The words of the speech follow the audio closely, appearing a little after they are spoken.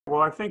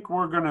Well, I think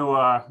we're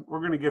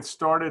gonna get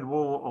started.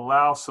 We'll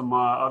allow some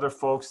other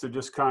folks to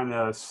just kind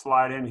of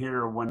slide in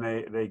here when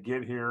they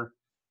get here.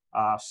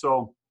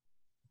 So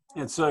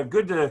it's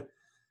good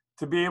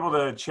to be able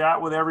to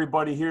chat with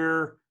everybody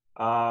here.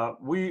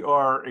 We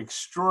are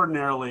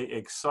extraordinarily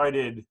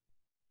excited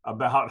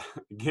about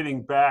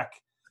getting back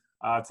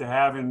to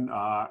having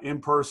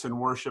in-person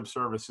worship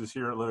services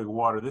here at Living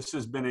Water. This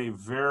has been a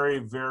very,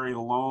 very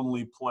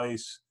lonely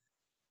place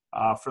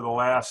for the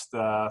last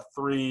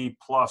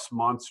 3+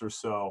 months or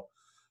so.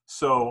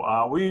 So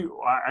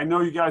I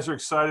know you guys are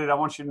excited. I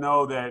want you to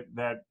know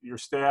that your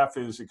staff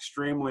is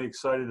extremely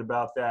excited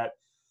about that.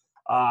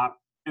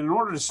 In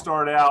order to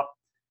start out,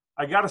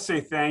 I got to say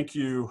thank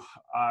you.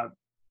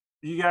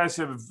 You guys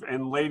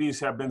and ladies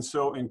have been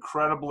so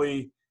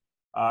incredibly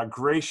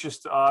gracious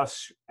to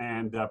us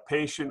and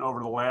patient over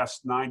the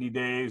last 90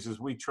 days as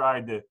we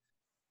tried to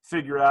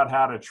figure out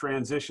how to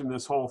transition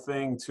this whole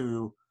thing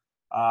to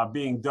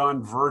being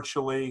done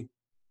virtually.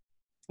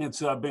 It's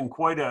been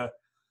quite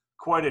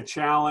a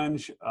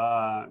challenge.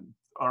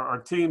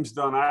 Our team's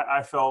done,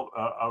 I felt,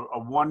 a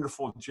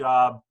wonderful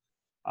job.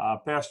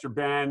 Pastor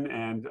Ben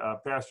and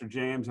Pastor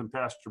James and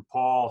Pastor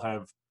Paul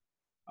have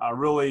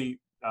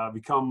really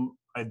become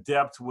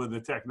adept with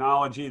the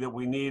technology that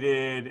we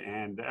needed,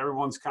 and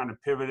everyone's kind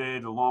of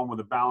pivoted along with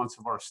the balance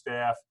of our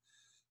staff.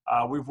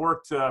 We've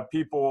worked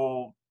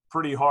people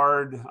pretty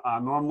hard.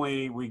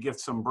 Normally we get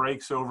some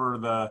breaks over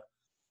the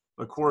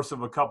course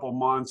of a couple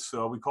months.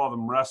 So we call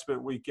them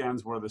respite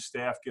weekends, where the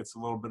staff gets a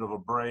little bit of a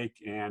break,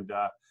 and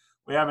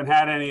we haven't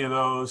had any of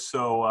those.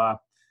 So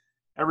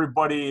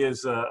everybody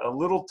is a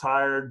little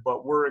tired,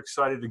 but we're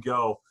excited to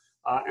go.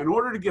 In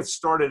order to get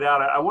started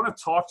out, I want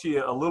to talk to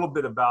you a little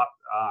bit about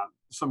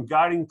some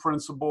guiding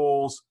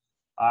principles,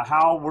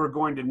 how we're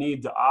going to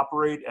need to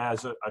operate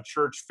as a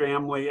church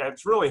family.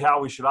 It's really how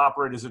we should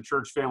operate as a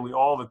church family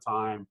all the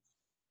time.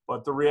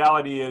 But the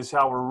reality is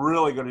how we're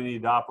really going to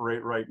need to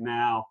operate right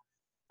now.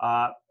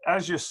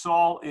 As you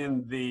saw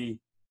in the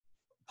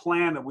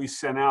plan that we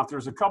sent out,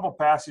 there's a couple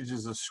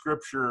passages of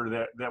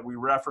scripture that we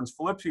reference.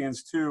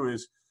 Philippians 2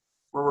 is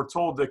where we're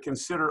told to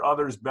consider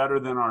others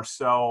better than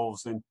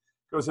ourselves, and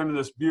goes into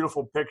this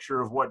beautiful picture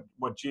of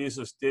what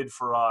Jesus did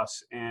for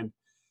us. And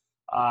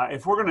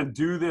if we're going to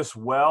do this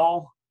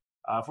well,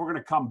 if we're going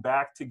to come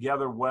back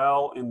together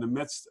well in the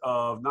midst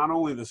of not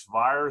only this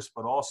virus,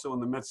 but also in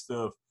the midst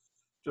of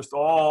just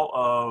all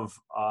of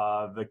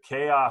the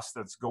chaos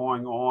that's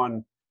going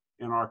on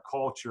in our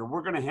culture,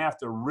 we're going to have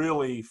to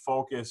really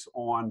focus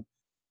on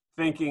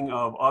thinking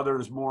of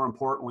others more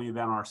importantly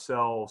than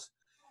ourselves.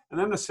 And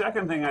then the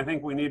second thing I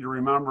think we need to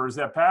remember is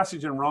that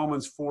passage in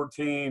Romans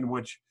 14,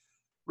 which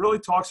really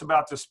talks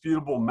about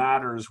disputable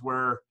matters,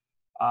 where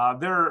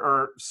there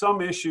are some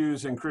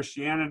issues in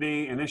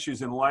Christianity and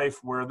issues in life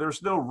where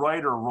there's no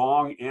right or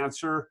wrong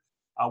answer.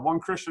 One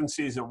Christian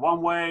sees it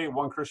one way,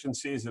 one Christian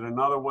sees it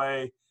another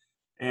way.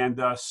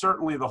 And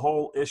certainly the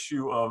whole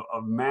issue of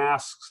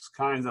masks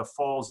kind of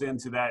falls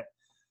into that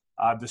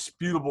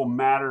disputable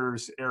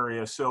matters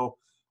area. So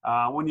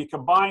when you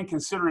combine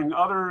considering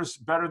others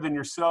better than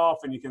yourself,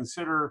 and you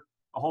consider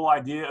the whole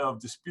idea of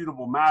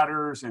disputable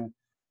matters, and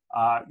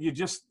you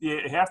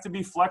have to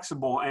be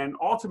flexible. And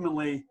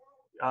ultimately,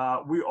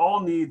 we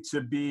all need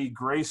to be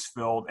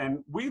grace-filled.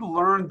 And we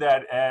learned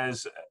that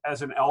as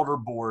an elder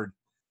board.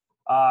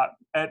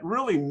 At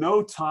really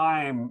no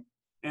time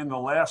in the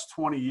last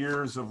 20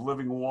 years of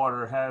Living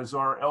Water has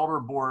our elder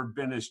board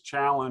been as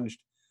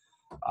challenged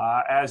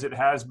as it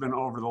has been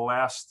over the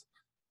last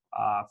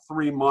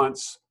 3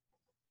 months.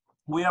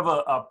 We have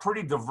a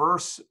pretty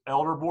diverse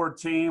elder board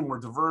team. We're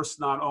diverse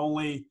not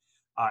only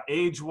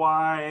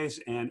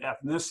age-wise and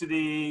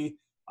ethnicity,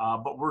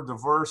 but we're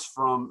diverse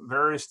from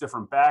various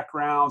different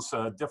backgrounds,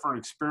 different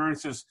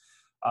experiences.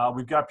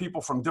 We've got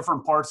people from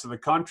different parts of the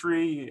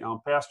country.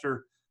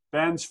 Pastor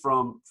Ben's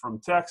from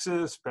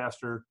Texas.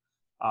 Pastor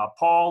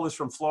Paul is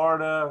from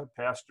Florida.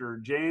 Pastor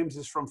James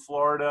is from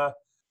Florida.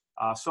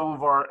 Some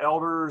of our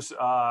elders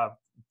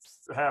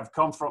have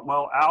come from,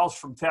 Al's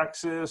from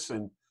Texas,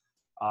 and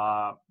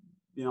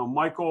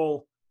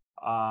Michael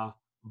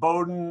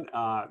Bowden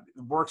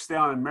works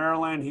down in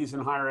Maryland. He's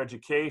in higher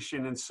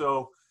education. And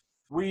so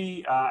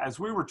we, as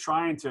we were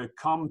trying to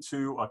come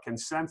to a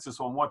consensus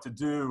on what to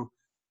do,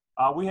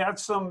 we had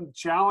some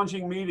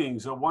challenging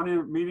meetings.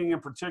 One meeting in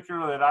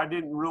particular that I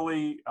didn't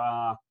really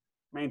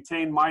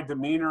maintain my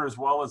demeanor as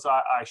well as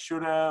I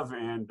should have.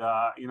 And,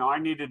 I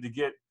needed to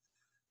get,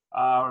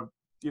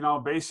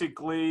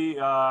 basically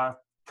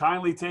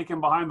kindly taken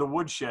behind the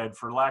woodshed,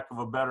 for lack of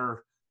a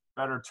better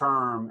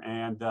term.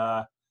 And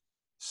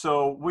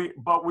so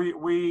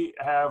we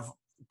have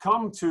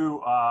come to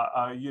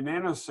a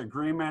unanimous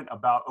agreement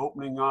about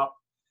opening up.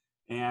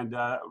 And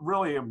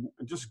really, I'm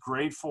just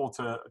grateful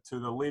to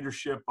the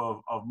leadership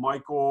of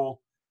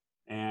Michael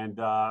and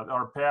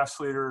our past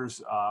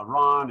leaders,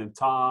 Ron and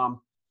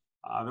Tom,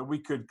 that we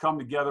could come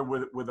together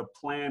with a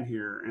plan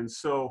here. And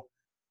so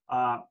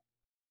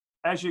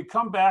as you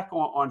come back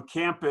on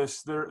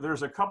campus,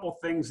 there's a couple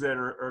things that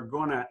are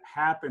going to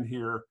happen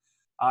here.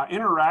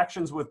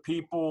 Interactions with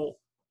people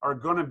are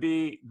going to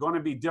be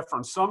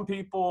different. Some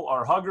people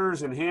are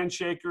huggers and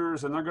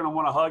handshakers, and they're going to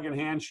want to hug and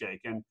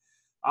handshake. And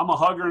I'm a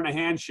hugger and a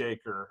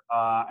handshaker.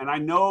 And I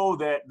know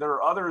that there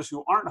are others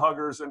who aren't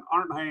huggers and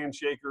aren't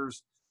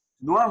handshakers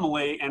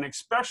normally, and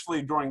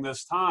especially during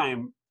this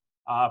time,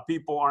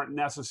 people aren't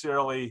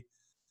necessarily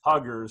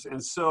huggers.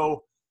 And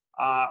so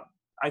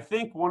I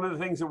think one of the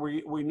things that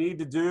we need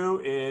to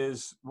do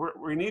is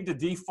we need to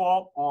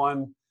default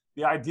on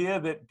the idea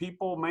that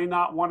people may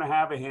not want to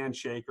have a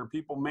handshake, or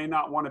people may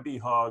not want to be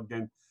hugged.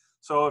 And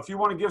so if you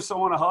want to give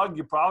someone a hug,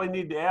 you probably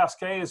need to ask,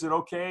 hey, is it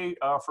okay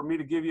for me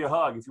to give you a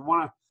hug? If you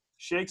want to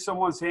shake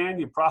someone's hand,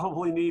 you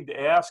probably need to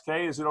ask,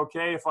 hey, is it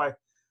okay if I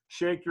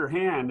shake your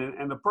hand?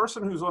 And the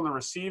person who's on the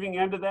receiving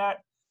end of that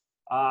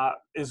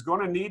is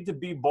going to need to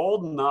be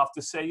bold enough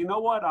to say, you know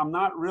what, I'm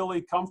not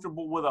really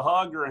comfortable with a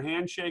hug or a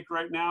handshake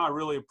right now. I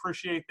really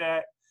appreciate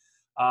that.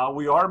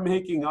 We are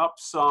making up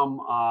some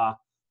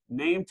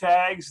name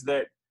tags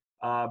that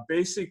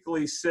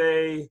basically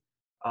say,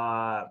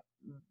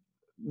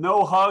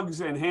 no hugs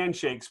and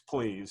handshakes,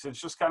 please.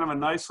 It's just kind of a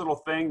nice little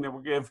thing that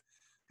will give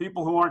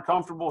people who aren't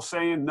comfortable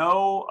saying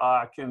no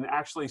can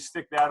actually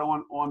stick that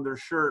on their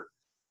shirt.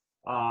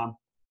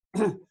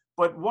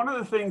 But one of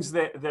the things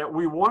that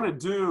we want to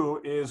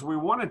do is we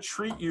want to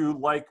treat you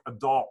like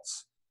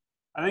adults.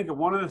 I think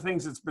one of the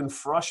things that's been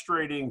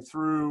frustrating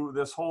through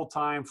this whole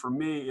time for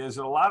me is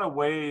in a lot of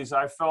ways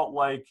I felt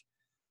like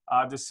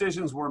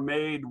decisions were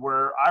made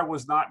where I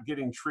was not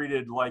getting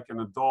treated like an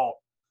adult.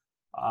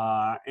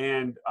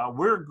 And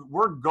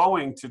we're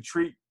going to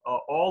treat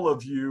all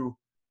of you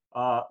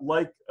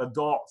like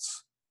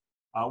adults.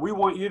 We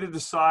want you to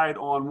decide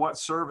on what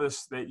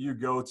service that you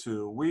go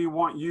to. We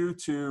want you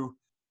to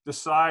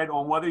decide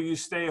on whether you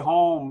stay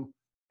home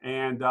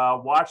and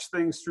watch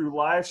things through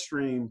live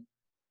stream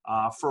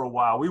for a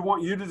while. We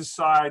want you to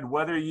decide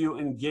whether you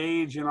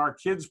engage in our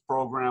kids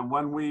program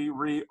when we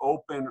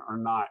reopen or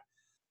not.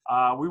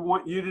 We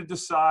want you to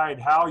decide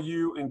how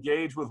you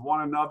engage with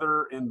one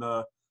another in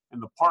the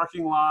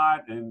parking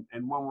lot and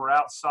when we're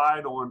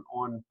outside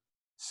on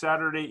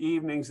Saturday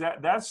evenings.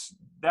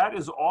 That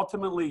is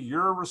ultimately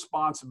your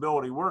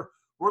responsibility. We're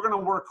going to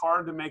work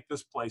hard to make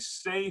this place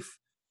safe.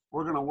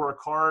 We're going to work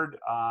hard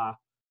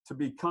to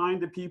be kind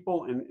to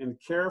people and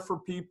care for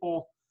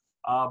people.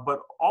 But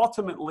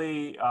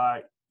ultimately,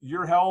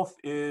 your health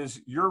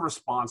is your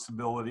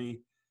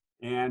responsibility.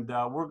 And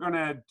we're going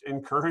to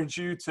encourage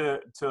you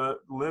to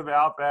live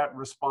out that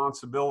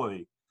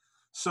responsibility.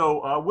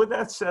 So with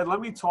that said, let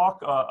me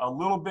talk a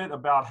little bit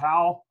about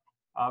how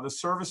the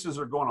services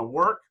are going to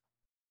work.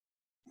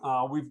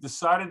 We've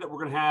decided that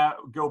we're going to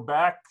go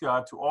back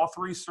to all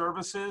three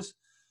services.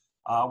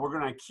 We're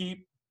going to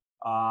keep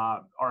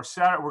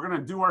we're going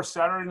to do our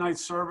Saturday night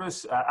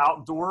service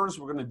outdoors.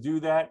 We're going to do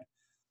that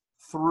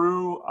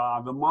through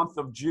the month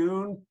of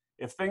June.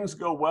 If things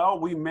go well,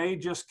 we may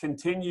just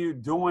continue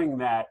doing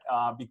that.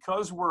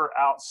 Because we're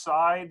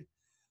outside,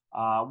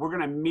 we're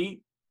going to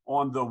meet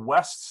on the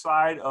west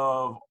side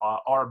of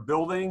our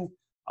building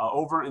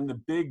over in the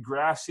big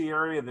grassy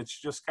area that's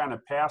just kind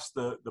of past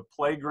the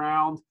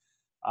playground.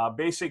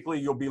 Basically,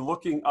 you'll be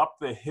looking up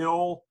the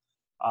hill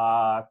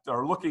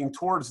or looking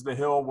towards the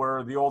hill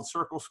where the old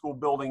Circle School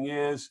building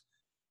is.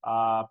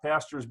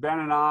 Pastors Ben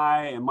and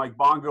I and Mike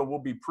Bongo will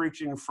be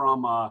preaching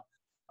from a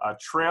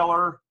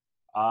trailer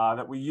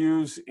that we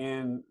use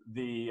in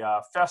the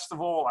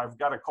festival. I've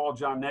got to call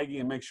John Nagy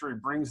and make sure he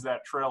brings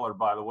that trailer,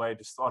 by the way.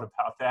 Just thought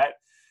about that.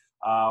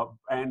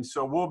 And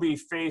so we'll be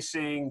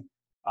facing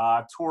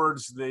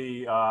towards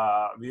the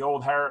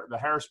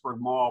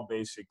Harrisburg Mall,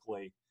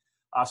 basically.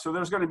 So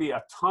there's going to be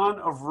a ton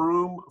of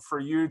room for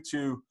you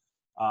to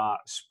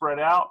spread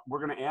out. We're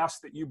going to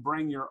ask that you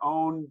bring your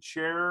own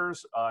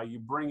chairs, you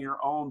bring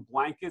your own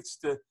blankets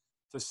to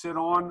sit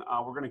on.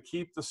 We're going to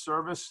keep the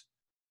service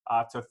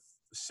to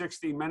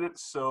 60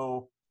 minutes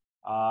so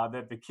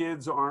that the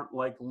kids aren't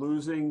like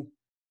losing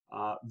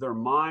their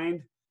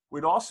mind.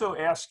 We'd also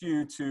ask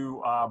you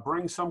to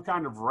bring some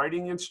kind of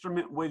writing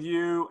instrument with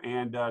you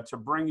and to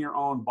bring your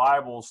own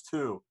Bibles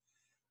too.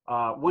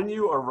 When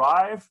you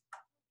arrive,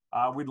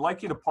 we'd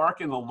like you to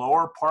park in the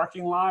lower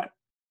parking lot.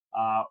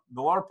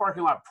 The lower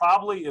parking lot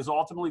probably is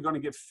ultimately going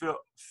to get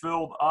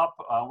filled up.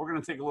 We're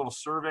going to take a little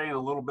survey and a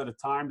little bit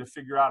of time to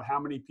figure out how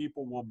many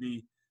people will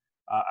be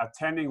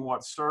attending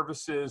what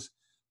services.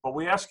 But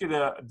we ask you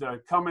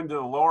to come into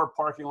the lower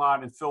parking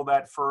lot and fill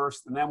that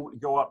first, and then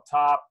go up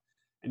top.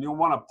 And you'll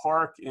want to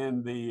park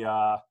in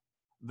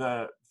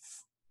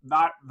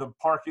not the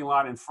parking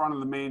lot in front of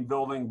the main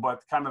building,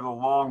 but kind of the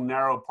long,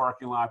 narrow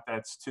parking lot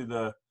that's to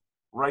the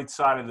right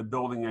side of the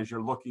building as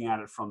you're looking at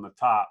it from the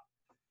top.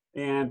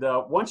 And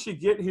once you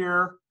get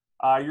here,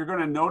 you're going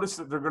to notice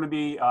that there are going to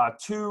be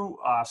two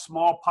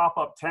small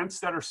pop-up tents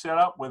that are set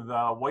up with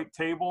white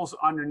tables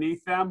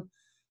underneath them.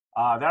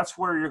 That's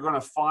where you're going to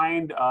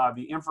find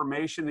the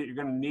information that you're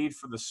going to need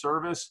for the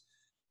service.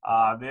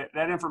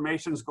 That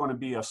information is going to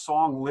be a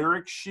song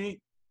lyric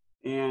sheet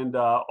and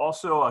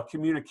also a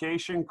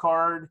communication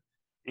card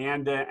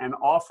and an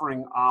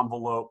offering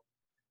envelope.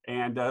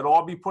 And it'll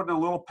all be put in a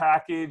little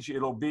package.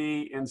 It'll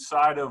be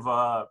inside of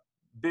a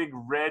big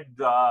red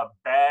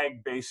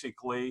bag,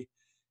 basically.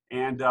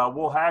 And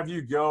we'll have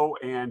you go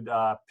and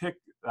pick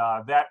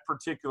that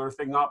particular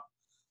thing up.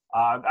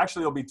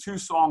 Actually, there'll be 2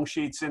 song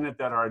sheets in it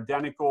that are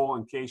identical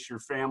in case your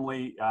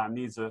family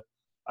needs a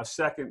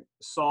second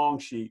song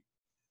sheet.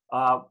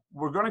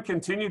 We're going to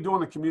continue doing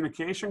the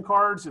communication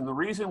cards, and the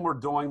reason we're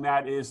doing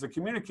that is the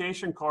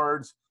communication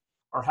cards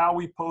are how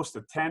we post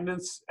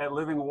attendance at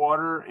Living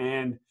Water,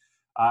 and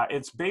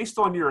it's based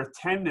on your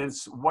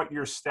attendance, what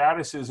your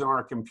status is in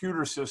our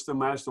computer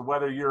system as to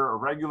whether you're a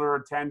regular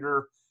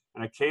attender,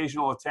 an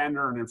occasional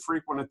attender, an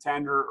infrequent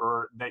attender,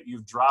 or that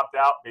you've dropped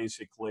out,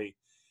 basically.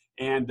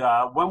 And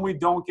when we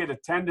don't get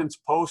attendance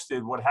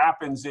posted, what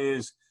happens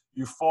is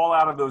you fall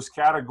out of those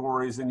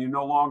categories and you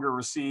no longer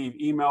receive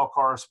email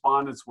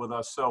correspondence with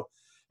us. So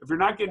if you're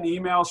not getting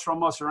emails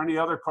from us or any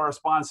other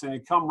correspondence and you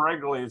come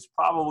regularly, it's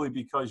probably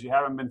because you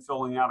haven't been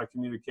filling out a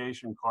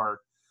communication card.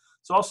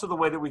 It's also the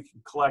way that we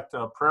can collect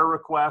prayer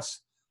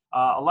requests.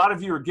 A lot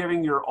of you are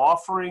giving your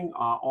offering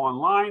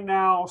online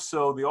now,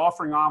 so the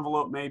offering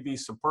envelope may be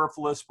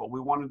superfluous, but we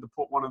wanted to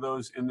put one of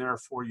those in there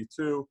for you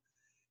too.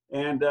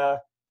 And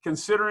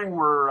considering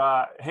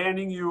we're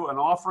handing you an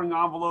offering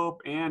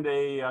envelope and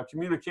a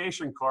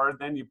communication card,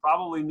 then you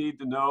probably need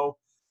to know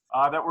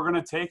that we're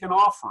going to take an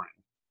offering.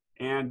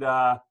 And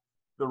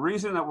the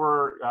reason that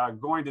we're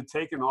going to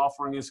take an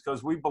offering is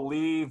because we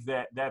believe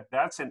that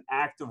that's an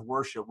act of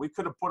worship. We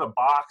could have put a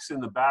box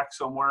in the back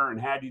somewhere and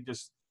had you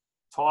just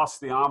toss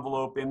the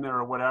envelope in there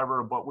or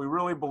whatever, but we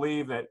really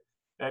believe that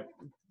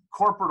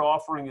corporate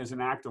offering is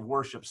an act of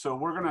worship. So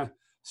we're going to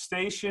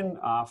station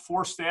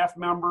 4 staff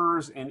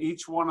members in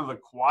each one of the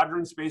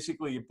quadrants.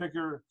 Basically, you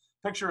picture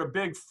a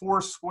big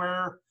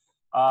 4-square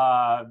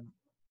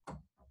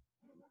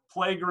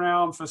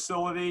playground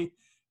facility,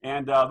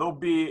 and there'll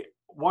be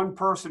 1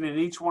 person in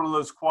each one of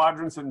those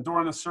quadrants. And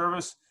during the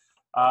service,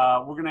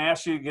 we're going to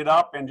ask you to get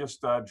up and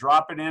just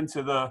drop it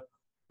into the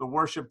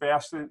worship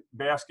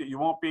basket. You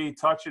won't be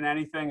touching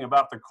anything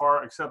about the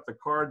card except the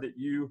card that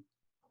you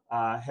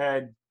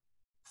had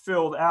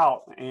filled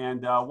out.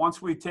 And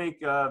once we take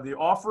the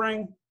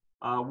offering,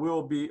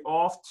 we'll be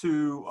off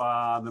to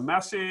the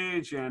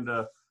message and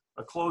a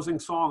closing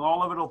song.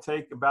 All of it will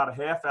take about a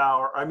half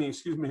hour.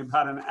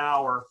 About an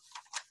hour.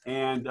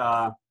 And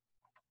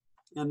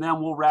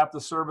then we'll wrap the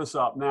service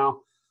up. Now,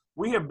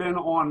 we have been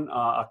on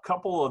a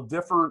couple of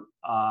different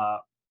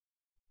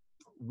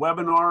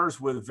webinars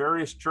with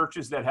various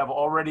churches that have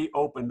already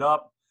opened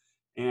up.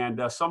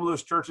 And some of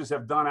those churches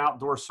have done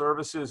outdoor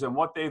services. And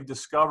what they've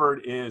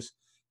discovered is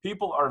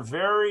people are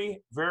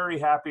very, very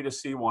happy to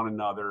see one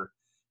another.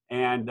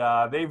 And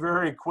they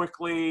very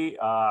quickly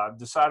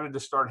decided to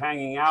start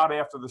hanging out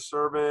after the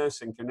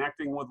service and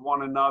connecting with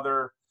one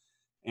another.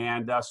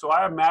 And so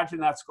I imagine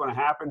that's going to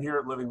happen here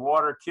at Living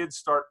Water. Kids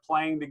start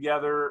playing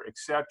together,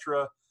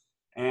 etc.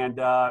 And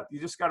you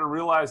just got to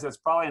realize that's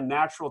probably a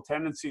natural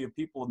tendency of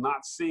people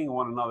not seeing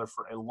one another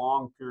for a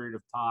long period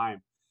of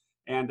time.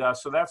 And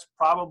so that's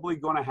probably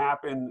going to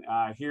happen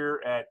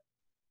here at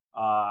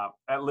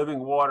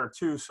Living Water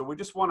too. So we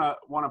just want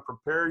to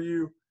prepare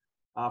you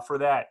for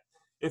that.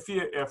 If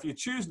you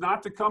choose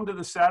not to come to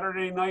the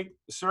Saturday night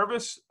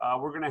service,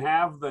 we're going to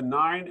have the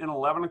 9 and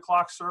 11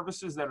 o'clock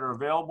services that are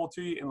available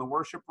to you in the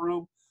worship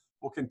room.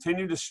 We'll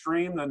continue to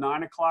stream the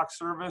 9 o'clock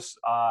service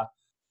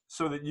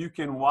so that you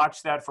can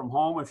watch that from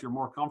home if you're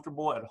more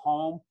comfortable at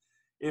home.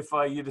 If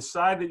you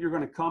decide that you're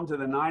going to come to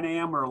the 9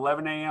 a.m. or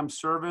 11 a.m.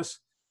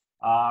 service,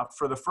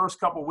 for the first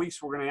couple of weeks,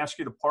 we're going to ask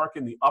you to park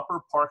in the upper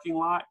parking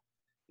lot,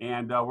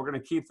 and we're going to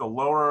keep the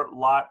lower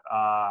lot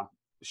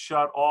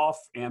shut off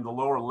and the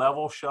lower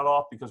level shut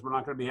off because we're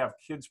not going to have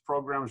kids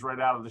programs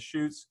right out of the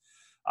chutes.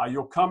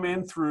 You'll come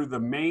in through the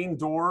main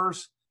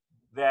doors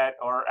that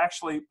are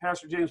actually,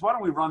 Pastor James, why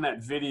don't we run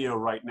that video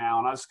right now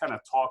and I'll just kind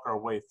of talk our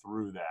way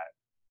through that.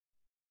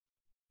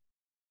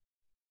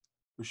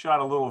 We shot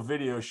a little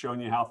video showing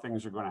you how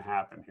things are going to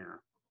happen here.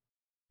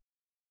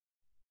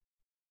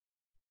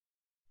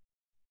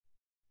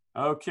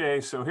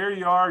 Okay, so here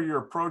you are, you're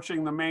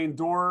approaching the main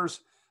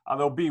doors.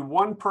 There'll be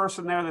 1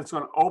 person there that's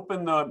going to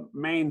open the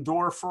main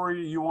door for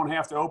you. You won't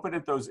have to open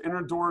it. Those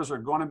inner doors are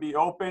going to be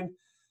open.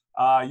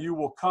 You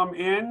will come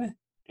in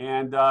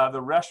and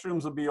the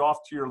restrooms will be off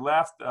to your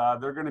left.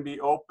 They're going to be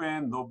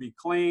open. They'll be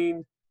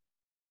cleaned.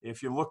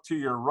 If you look to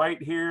your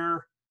right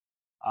here,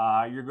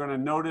 you're going to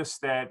notice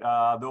that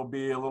there'll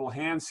be a little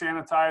hand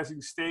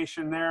sanitizing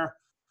station there.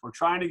 We're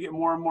trying to get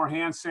more and more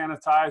hand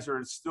sanitizer.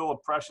 It's still a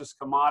precious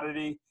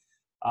commodity.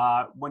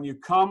 When you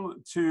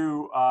come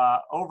to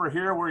over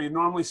here where you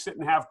normally sit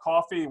and have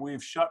coffee,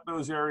 we've shut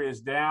those areas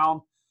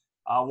down.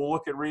 We'll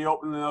look at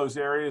reopening those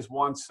areas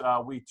once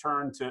we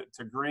turn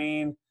to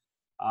green,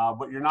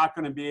 but you're not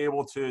going to be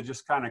able to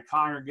just kind of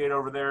congregate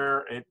over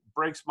there. It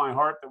breaks my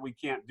heart that we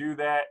can't do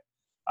that.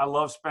 I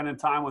love spending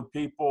time with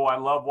people. I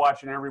love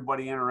watching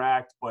everybody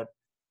interact, but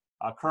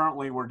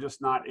currently we're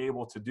just not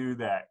able to do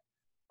that.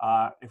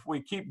 If we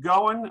keep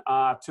going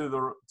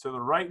to the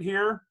right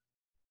here,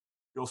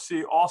 You'll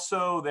see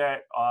also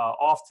that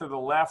off to the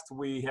left,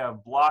 we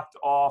have blocked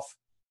off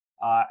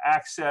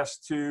access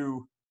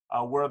to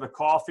where the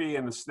coffee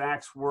and the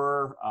snacks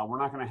were. We're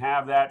not going to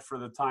have that for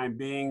the time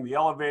being. The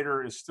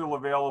elevator is still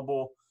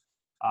available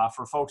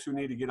for folks who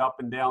need to get up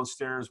and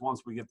downstairs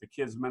once we get the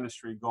kids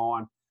ministry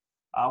going.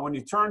 When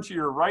you turn to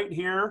your right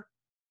here,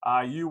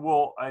 you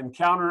will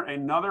encounter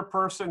another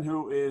person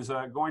who is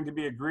going to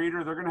be a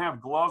greeter. They're going to have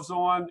gloves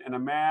on and a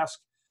mask.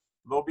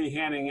 They'll be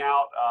handing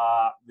out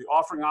the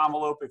offering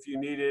envelope if you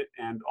need it,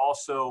 and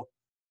also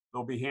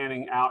they'll be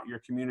handing out your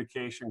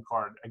communication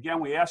card.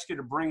 Again, we ask you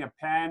to bring a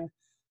pen.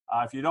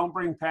 If you don't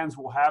bring pens,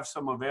 we'll have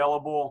some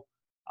available,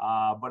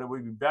 but it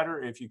would be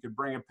better if you could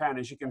bring a pen.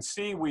 As you can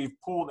see, we've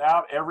pulled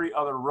out every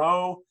other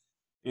row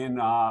in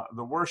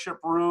the worship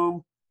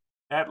room.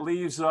 That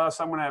leaves us,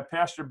 I'm going to have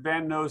Pastor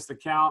Ben knows the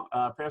count.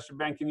 Pastor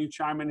Ben, can you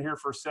chime in here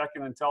for a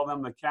second and tell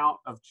them the count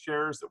of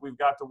chairs that we've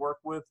got to work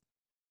with?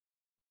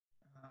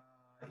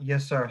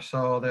 Yes, sir.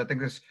 So I think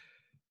there's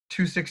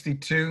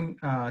 262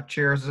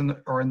 chairs in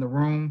the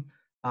room,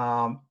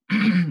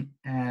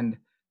 and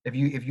if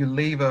you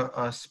leave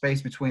a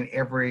space between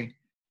every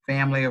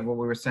family of what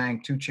we were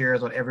saying, 2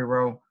 chairs on every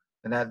row,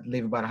 then that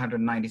leave about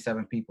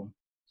 197 people.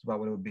 That's about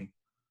what it would be.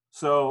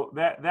 So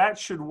that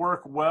should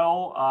work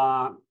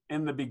well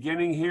in the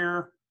beginning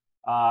here.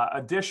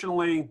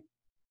 Additionally,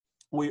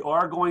 we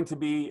are going to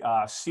be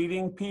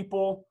seating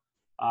people,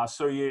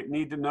 so you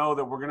need to know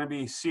that we're going to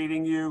be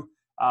seating you.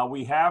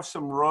 We have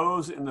some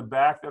rows in the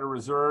back that are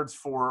reserved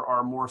for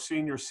our more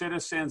senior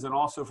citizens and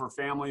also for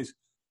families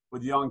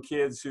with young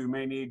kids who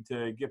may need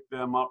to get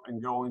them up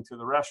and going to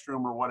the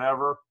restroom or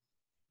whatever.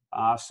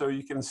 So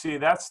you can see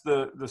that's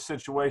the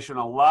situation.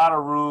 A lot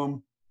of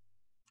room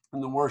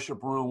in the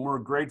worship room. We're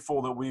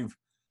grateful that we've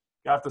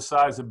got the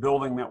size of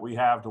building that we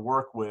have to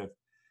work with.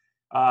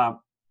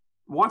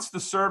 Once the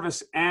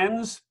service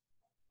ends,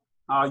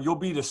 you'll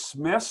be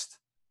dismissed.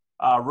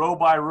 Row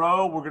by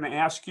row, we're going to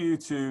ask you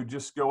to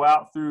just go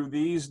out through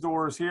these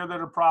doors here that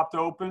are propped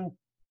open.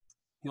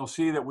 You'll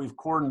see that we've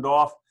cordoned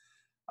off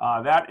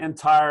that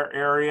entire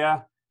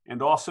area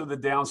and also the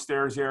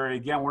downstairs area.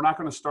 Again, we're not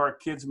going to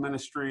start kids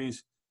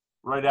ministries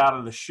right out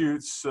of the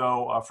chutes.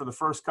 So for the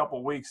first couple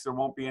of weeks, there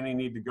won't be any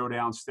need to go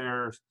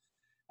downstairs.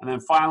 And then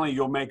finally,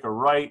 you'll make a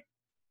right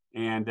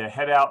and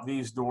head out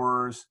these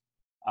doors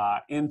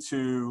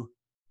into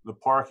the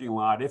parking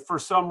lot. If for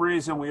some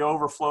reason we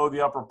overflow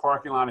the upper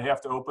parking lot and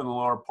have to open the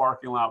lower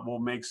parking lot, we'll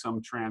make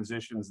some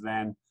transitions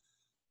then.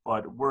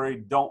 But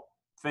we don't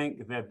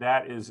think that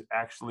that is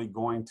actually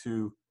going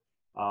to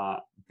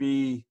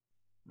be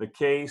the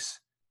case.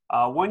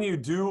 When you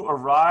do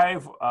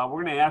arrive,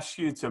 we're going to ask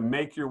you to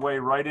make your way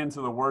right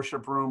into the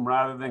worship room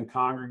rather than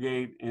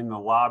congregate in the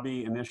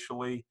lobby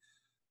initially.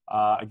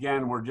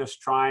 Again, we're just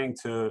trying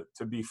to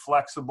be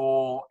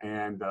flexible,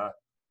 and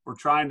we're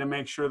trying to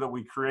make sure that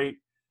we create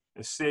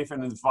as safe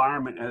an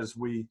environment as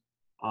we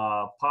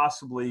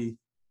possibly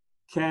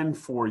can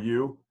for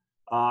you.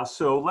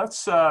 So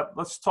let's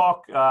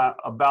talk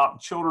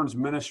about children's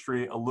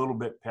ministry a little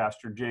bit,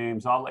 Pastor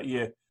James. I'll let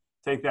you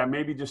take that.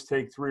 Maybe just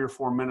take 3 or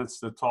 4 minutes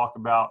to talk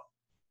about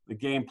the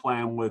game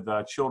plan with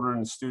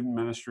children's student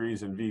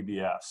ministries and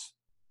VBS.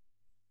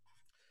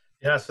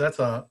 Yeah, so that's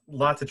a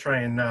lot to try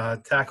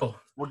and tackle.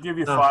 We'll give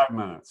you 5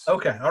 minutes.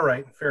 Okay, all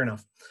right, fair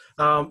enough.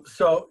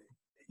 So,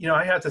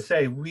 I have to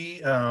say,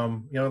 we,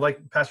 like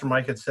Pastor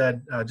Mike had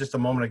said just a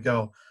moment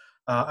ago,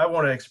 I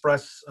want to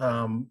express,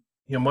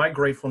 my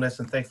gratefulness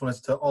and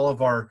thankfulness to all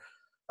of our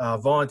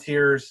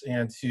volunteers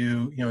and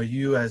to,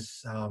 you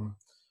as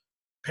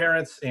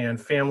parents and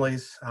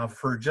families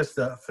for just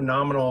the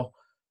phenomenal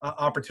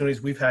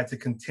opportunities we've had to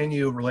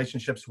continue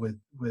relationships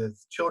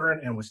with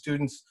children and with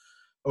students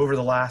over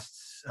the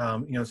last,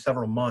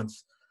 several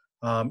months.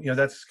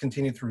 That's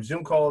continued through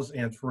Zoom calls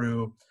and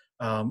through,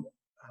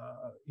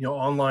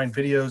 online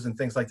videos and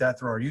things like that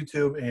through our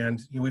YouTube.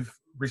 And we've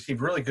received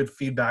really good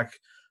feedback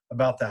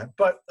about that.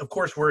 But of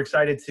course, we're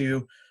excited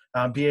to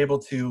be able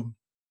to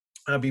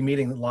be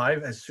meeting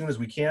live as soon as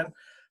we can.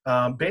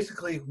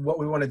 Basically, what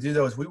we want to do,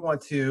 though, is we want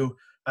to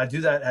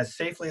do that as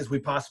safely as we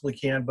possibly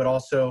can, but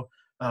also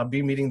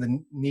be meeting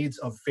the needs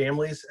of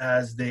families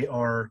as they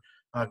are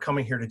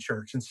coming here to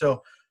church. And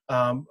so,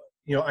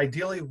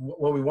 ideally,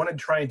 what we want to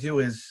try and do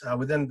is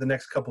within the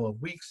next couple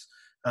of weeks,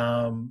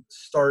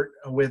 start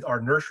with our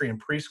nursery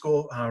and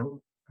preschool,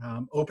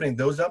 opening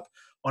those up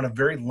on a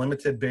very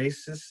limited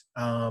basis.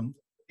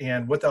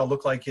 And what that'll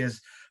look like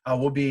is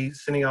we'll be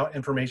sending out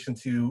information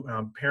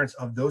to parents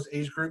of those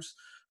age groups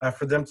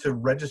for them to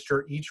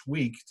register each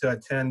week to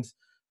attend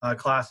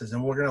classes.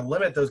 And we're going to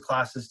limit those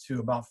classes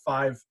to about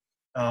five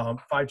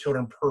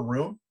children per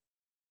room.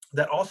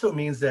 That also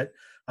means that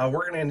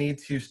we're going to need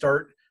to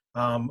start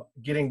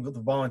getting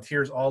the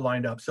volunteers all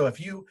lined up. So if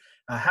you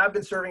have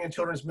been serving in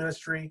children's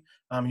ministry,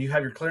 you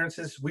have your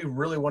clearances, we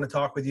really want to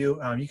talk with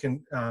you. You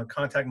can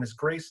contact Ms.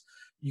 Grace.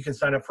 You can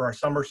sign up for our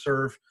summer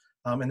serve,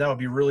 and that would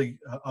be really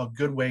a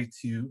good way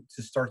to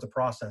start the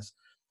process.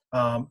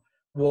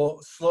 We'll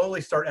slowly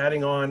start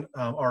adding on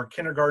our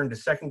kindergarten to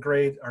 2nd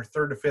grade, our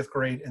 3rd to 5th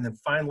grade, and then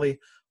finally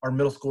our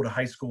middle school to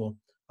high school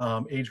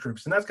age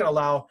groups. And that's going to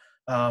allow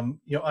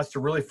us to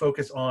really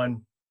focus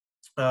on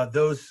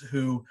those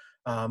who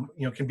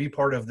can be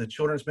part of the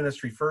children's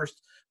ministry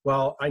first.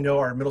 Well, I know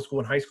our middle school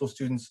and high school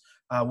students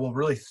will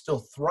really still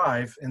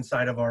thrive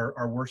inside of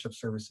our worship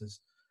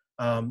services.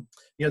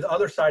 The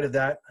other side of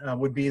that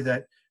would be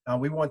that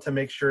we want to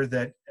make sure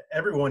that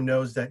everyone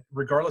knows that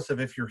regardless of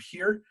if you're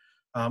here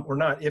or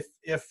not,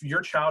 if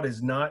your child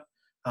is not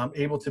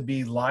able to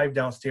be live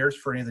downstairs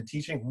for any of the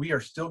teaching, we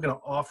are still going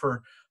to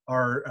offer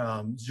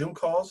our Zoom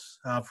calls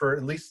for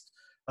at least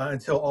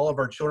until all of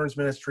our children's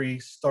ministry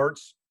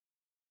starts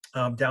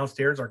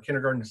downstairs, our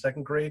kindergarten to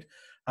second grade.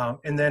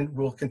 And then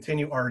we'll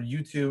continue our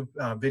YouTube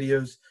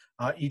videos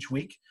each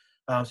week.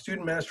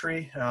 Student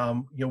ministry,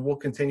 we'll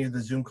continue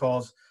the Zoom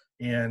calls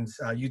and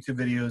YouTube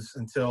videos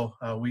until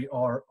we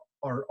are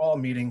all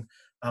meeting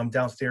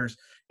downstairs.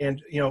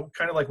 And,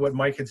 kind of like what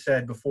Mike had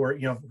said before,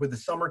 with the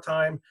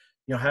summertime,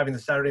 having the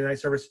Saturday night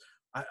service,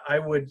 I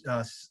would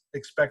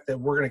expect that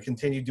we're going to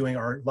continue doing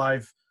our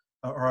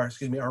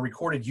our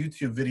recorded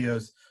YouTube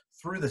videos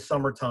through the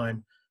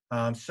summertime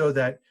so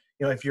that,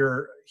 if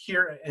you're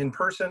here in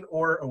person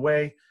or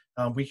away,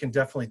 we can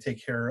definitely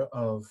take care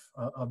of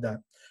that.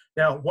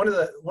 Now, one of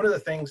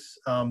the things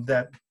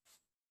that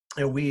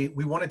we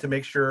wanted to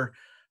make sure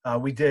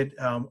we did,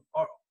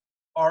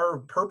 our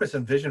purpose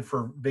and vision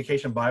for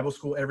Vacation Bible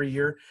School every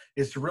year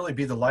is to really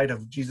be the light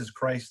of Jesus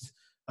Christ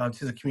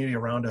to the community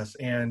around us.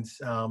 And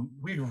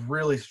we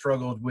really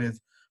struggled with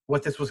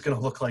what this was going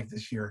to look like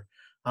this year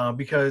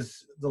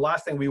because the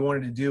last thing we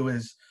wanted to do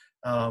is,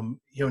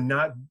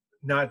 not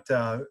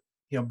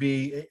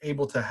be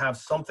able to have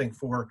something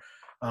for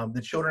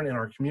the children in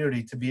our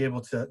community to be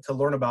able to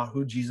learn about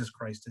who Jesus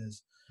Christ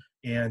is.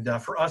 And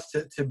for us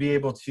to be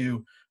able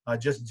to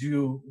just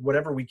do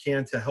whatever we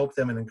can to help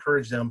them and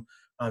encourage them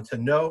to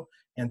know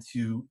and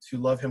to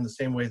love him the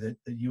same way that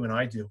you and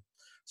I do.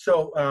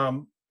 So,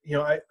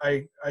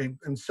 I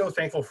am so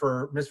thankful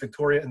for Miss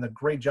Victoria and the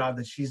great job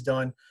that she's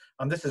done.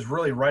 This is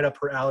really right up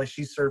her alley.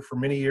 She served for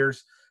many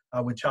years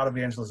with Child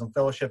Evangelism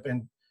Fellowship,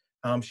 and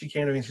she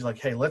came to me and she's like,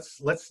 "Hey,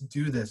 let's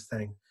do this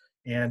thing."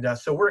 And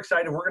so we're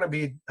excited. We're going to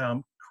be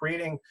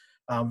creating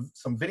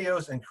some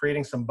videos and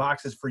creating some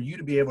boxes for you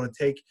to be able to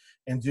take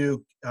and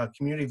do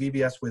community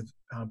VBS with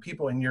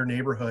people in your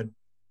neighborhood.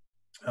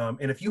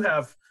 And if you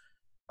have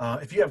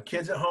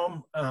kids at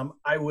home,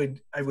 I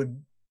would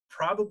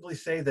probably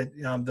say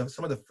that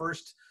some of the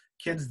first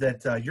kids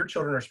that your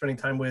children are spending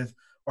time with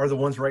are the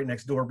ones right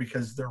next door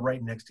because they're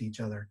right next to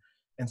each other.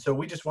 And so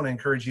we just want to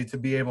encourage you to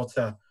be able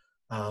to,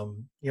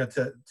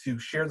 to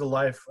share the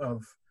life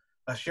of,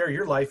 share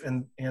your life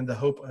and the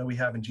hope we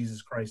have in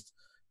Jesus Christ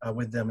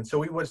with them. And so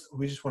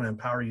we just want to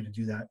empower you to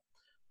do that.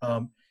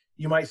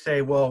 You might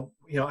say, well,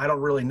 I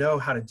don't really know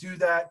how to do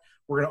that.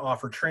 We're going to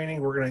offer training.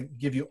 We're going to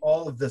give you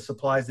all of the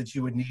supplies that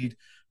you would need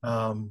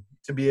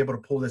to be able to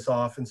pull this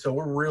off. And so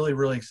we're really,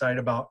 really excited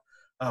about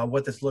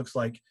what this looks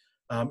like.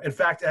 In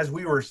fact, as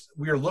we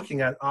are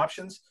looking at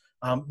options,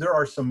 there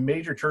are some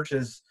major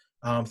churches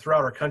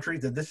throughout our country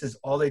that this is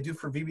all they do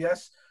for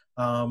VBS.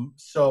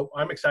 So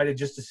I'm excited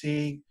just to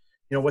see,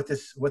 what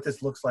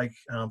this looks like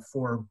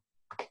for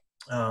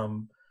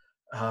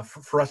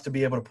us to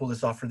be able to pull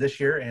this off for this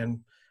year. And,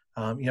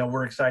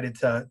 we're excited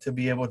to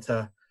be able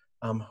to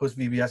host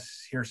VBS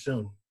here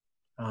soon,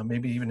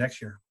 maybe even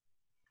next year.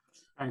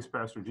 Thanks,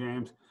 Pastor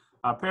James.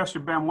 Pastor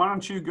Ben, why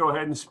don't you go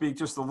ahead and speak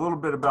just a little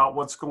bit about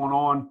what's going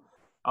on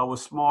with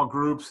small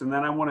groups, and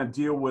then I want to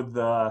deal with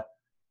the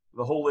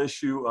whole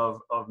issue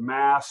of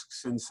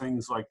masks and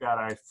things like that.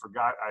 I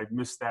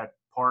missed that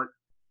part,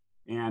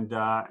 and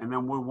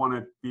then we want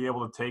to be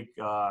able to take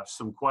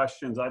some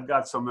questions. I've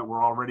got some that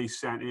were already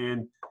sent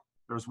in.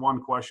 There's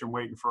one question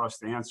waiting for us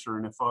to answer,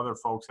 and if other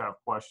folks have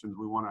questions,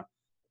 we want to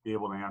be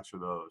able to answer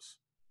those.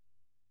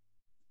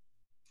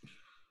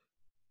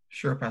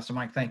 Sure, Pastor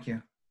Mike, thank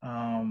you.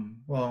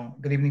 Well,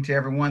 good evening to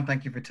everyone.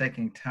 Thank you for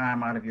taking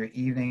time out of your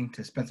evening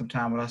to spend some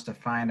time with us to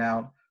find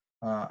out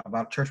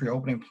about church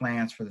reopening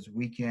plans for this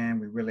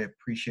weekend. We really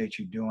appreciate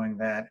you doing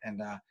that.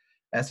 And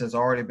as has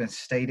already been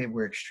stated,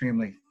 we're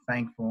extremely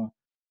thankful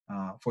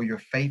for your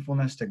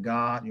faithfulness to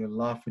God, your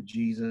love for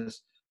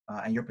Jesus,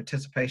 and your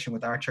participation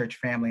with our church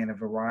family in a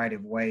variety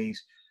of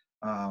ways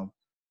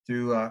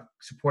through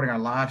supporting our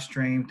live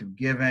stream, through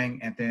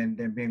giving, and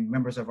then being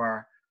members of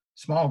our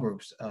small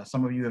groups.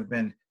 Some of you have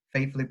been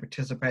faithfully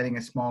participating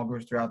in small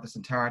groups throughout this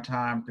entire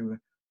time through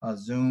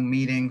Zoom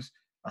meetings.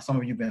 Some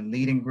of you have been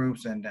leading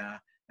groups, and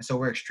so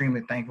we're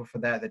extremely thankful for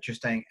that you're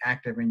staying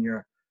active in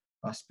your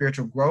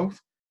spiritual growth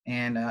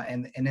and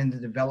in the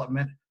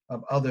development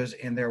of others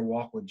in their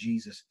walk with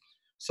Jesus.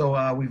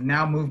 So we've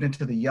now moved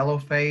into the yellow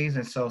phase,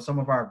 and so some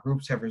of our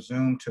groups have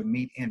resumed to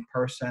meet in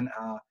person,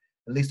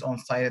 at least on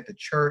site at the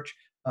church.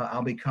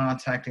 I'll be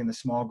contacting the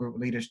small group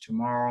leaders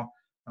tomorrow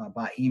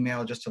by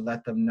email just to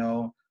let them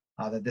know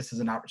that this is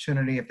an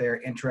opportunity if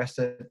they're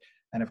interested.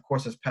 And of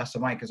course, as Pastor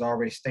Mike has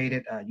already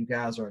stated, you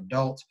guys are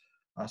adults,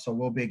 so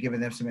we'll be giving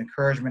them some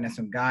encouragement and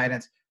some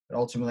guidance, but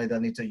ultimately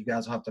you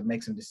guys will have to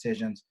make some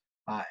decisions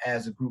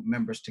as group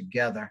members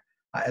together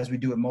as we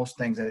do with most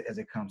things as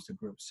it comes to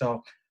groups.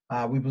 So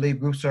we believe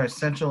groups are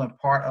essential and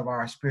part of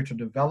our spiritual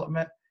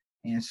development.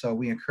 And so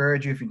we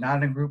encourage you, if you're not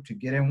in a group, to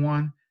get in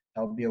one.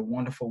 That would be a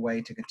wonderful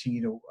way to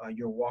continue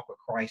your walk with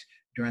Christ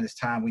during this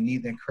time. We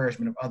need the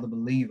encouragement of other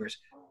believers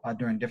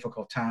during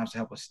difficult times to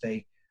help us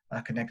stay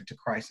connected to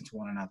Christ and to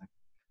one another.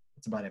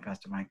 That's about it,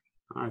 Pastor Mike.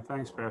 All right,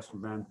 thanks, Pastor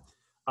Ben.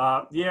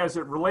 Yeah, as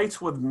it relates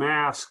with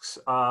masks,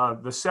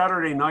 the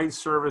Saturday night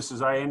service,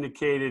 as I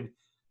indicated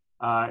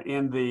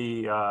in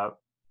the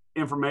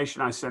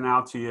information I sent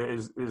out to you,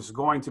 is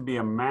going to be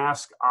a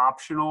mask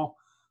optional.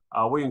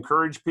 We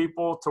encourage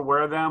people to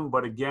wear them,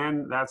 but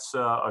again, that's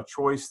a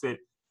choice that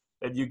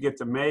you get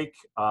to make.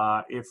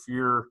 If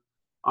you're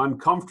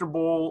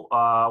uncomfortable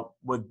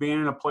with being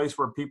in a place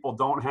where people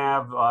don't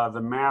have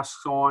the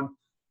masks on,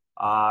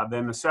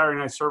 then the Saturday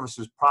night service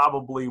is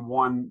probably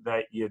one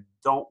that you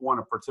don't want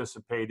to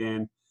participate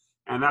in.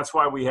 And that's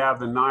why we have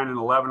the 9 and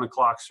 11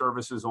 o'clock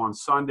services on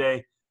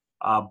Sunday.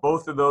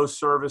 Both of those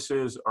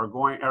services are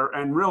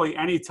and really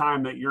any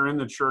time that you're in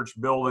the church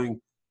building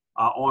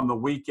on the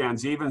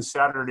weekends, even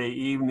Saturday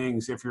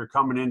evenings, if you're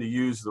coming in to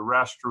use the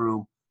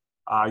restroom,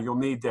 you'll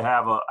need to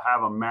have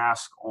a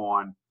mask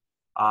on.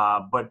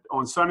 But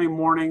on Sunday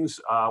mornings,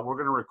 we're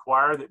going to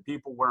require that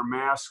people wear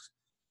masks.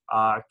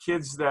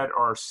 Kids that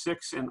are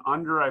 6 and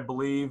under, I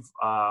believe,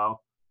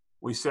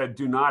 we said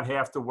do not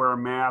have to wear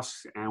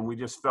masks, and we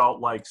just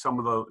felt like some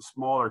of the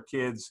smaller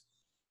kids,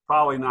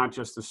 probably not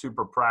just a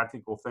super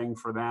practical thing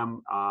for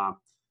them.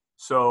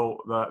 So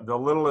the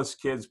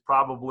littlest kids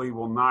probably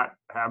will not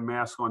have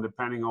masks on,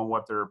 depending on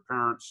what their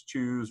parents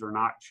choose or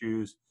not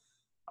choose.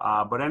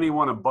 But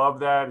anyone above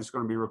that is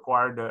going to be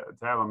required to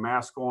have a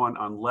mask on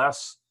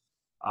unless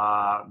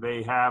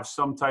they have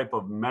some type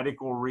of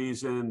medical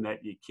reason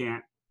that you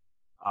can't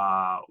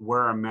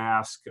wear a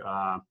mask.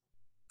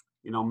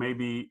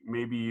 Maybe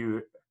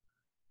you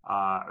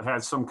had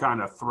some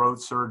kind of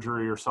throat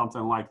surgery or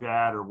something like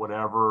that or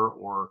whatever,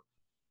 or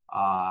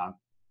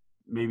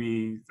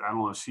maybe, I don't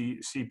know,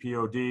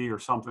 CPOD or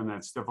something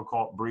that's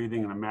difficult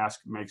breathing, and a mask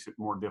makes it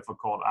more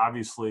difficult.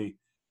 Obviously,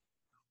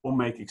 we'll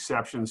make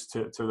exceptions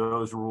to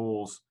those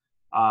rules.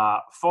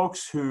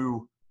 Folks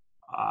who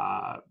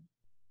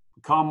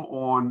come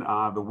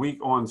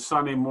on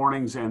Sunday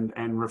mornings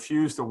and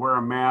refuse to wear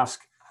a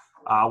mask,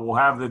 we'll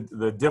have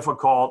the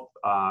difficult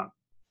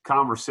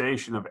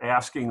conversation of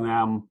asking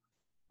them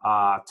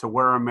to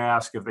wear a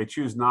mask. If they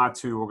choose not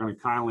to, we're going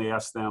to kindly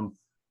ask them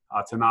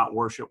to not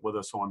worship with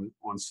us on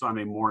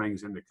Sunday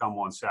mornings and to come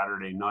on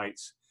Saturday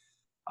nights.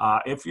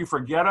 If you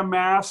forget a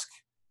mask,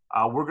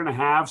 we're going to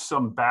have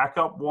some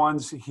backup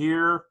ones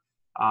here.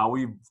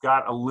 We've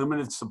got a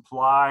limited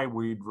supply.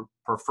 We'd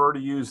prefer to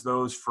use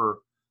those for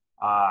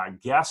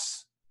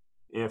guests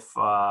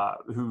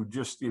who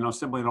just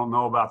simply don't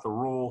know about the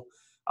rule.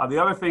 The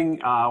other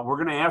thing, we're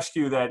going to ask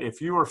you that if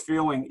you are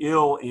feeling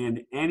ill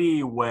in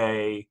any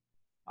way,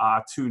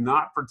 to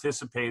not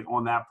participate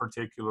on that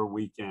particular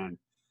weekend.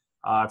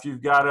 If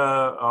you've got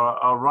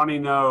a runny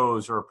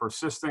nose or a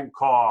persistent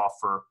cough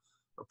or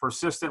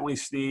persistently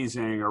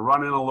sneezing or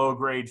running a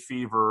low-grade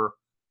fever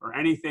or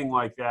anything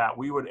like that,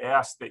 we would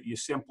ask that you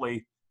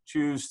simply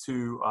choose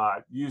to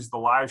use the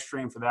live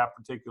stream for that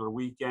particular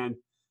weekend.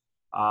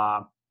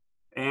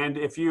 And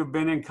if you've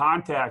been in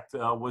contact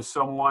with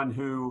someone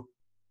who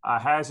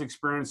has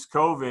experienced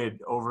COVID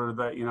over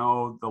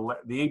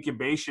the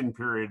incubation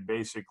period,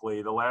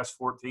 basically the last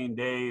 14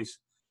 days,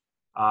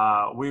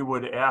 we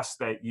would ask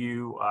that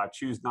you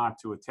choose not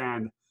to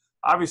attend.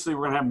 Obviously,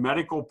 we're going to have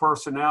medical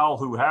personnel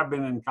who have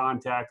been in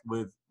contact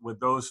with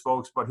those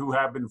folks, but who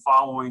have been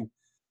following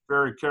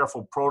very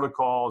careful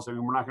protocols. I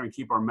mean, we're not going to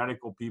keep our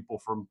medical people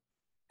from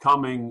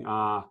coming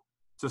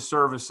to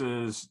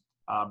services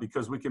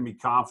because we can be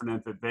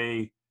confident that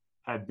they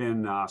had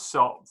been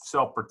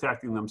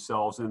self-protecting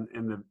themselves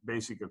in the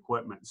basic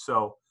equipment.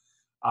 So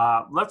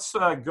let's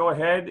go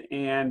ahead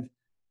and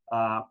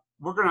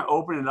we're going to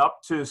open it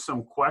up to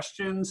some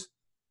questions.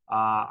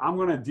 I'm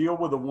going to deal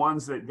with the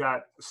ones that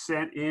got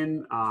sent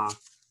in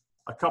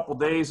a couple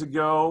days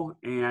ago,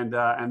 and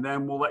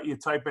then we'll let you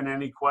type in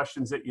any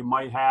questions that you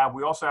might have.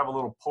 We also have a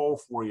little poll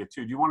for you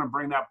too. Do you want to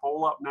bring that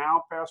poll up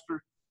now,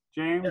 Pastor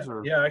James?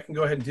 Yeah, I can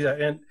go ahead and do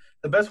that. And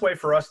the best way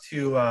for us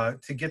to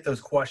get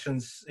those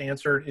questions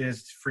answered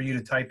is for you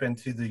to type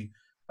into the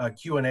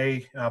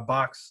Q&A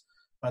box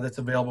that's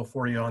available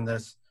for you on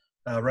this,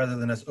 rather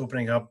than us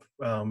opening up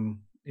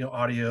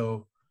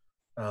audio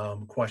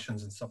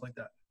questions and stuff like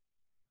that.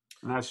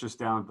 And that's just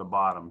down at the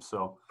bottom.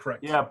 So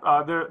correct. Yeah,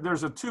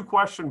 there's a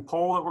 2-question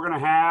poll that we're going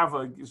to have.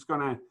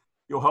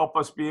 You'll help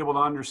us be able to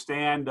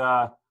understand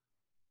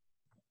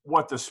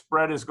what the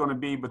spread is going to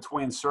be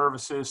between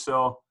services.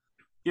 So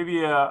give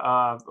you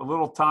a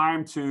little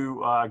time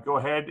to go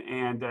ahead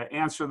and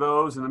answer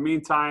those. In the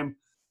meantime,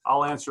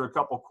 I'll answer a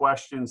couple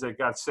questions that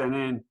got sent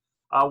in.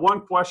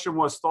 One question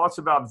was thoughts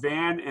about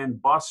van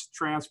and bus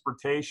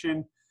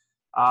transportation.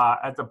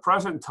 At the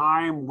present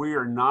time, we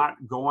are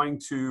not going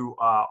to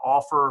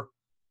offer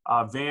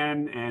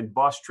van and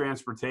bus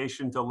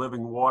transportation to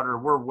Living Water.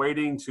 We're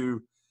waiting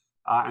to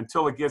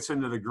until it gets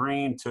into the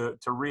green to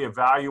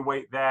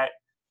reevaluate that.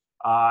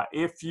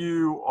 If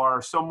you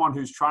are someone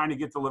who's trying to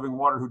get to living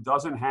water who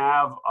doesn't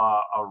have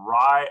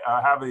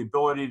have the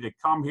ability to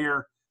come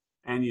here,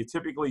 and you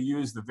typically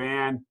use the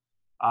van,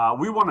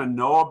 we want to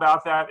know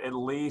about that at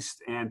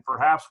least, and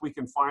perhaps we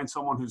can find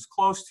someone who's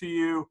close to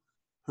you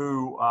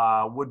who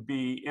would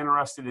be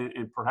interested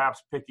in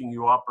perhaps picking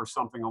you up or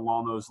something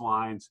along those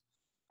lines.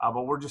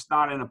 But we're just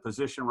not in a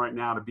position right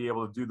now to be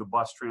able to do the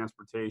bus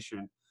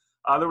transportation.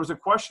 There was a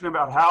question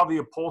about how the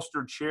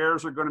upholstered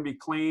chairs are going to be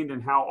cleaned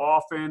and how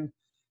often,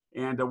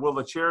 and will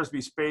the chairs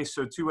be spaced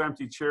so 2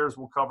 empty chairs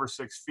will cover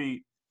 6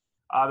 feet.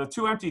 The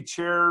 2 empty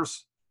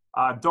chairs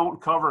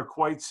don't cover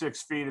quite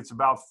 6 feet. It's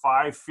about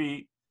 5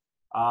 feet.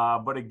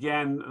 But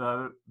again,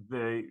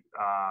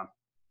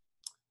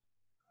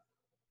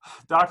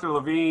 Dr.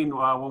 Levine,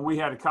 when we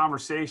had a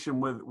conversation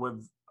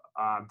with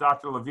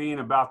Dr. Levine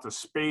about the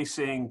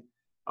spacing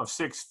of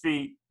 6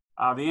 feet,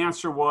 the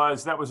answer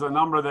was that was a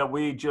number that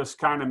we just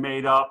kind of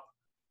made up.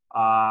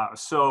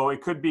 So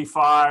it could be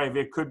 5,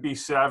 it could be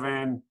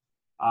 7.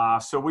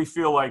 So we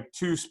feel like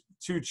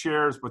two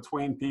chairs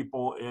between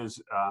people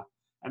is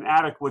an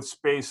adequate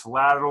space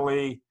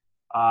laterally.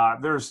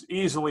 There's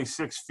easily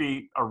 6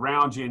 feet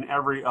around you in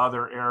every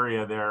other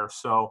area there.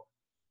 So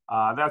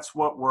that's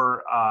what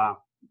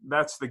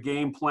that's the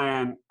game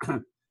plan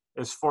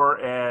as far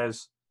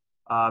as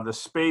the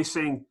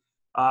spacing.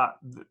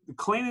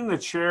 Cleaning the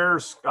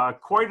chairs,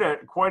 quite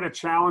a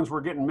challenge.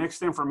 We're getting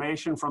mixed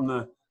information from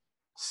the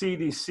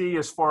CDC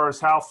as far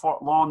as how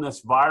long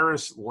this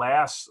virus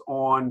lasts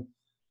on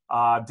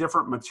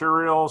different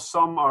materials.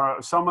 Some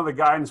of the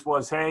guidance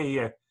was, hey,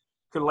 it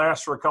could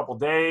last for a couple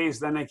days.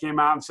 Then they came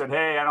out and said,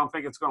 hey, I don't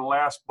think it's going to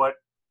last but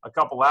a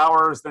couple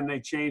hours. Then they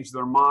changed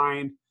their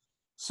mind.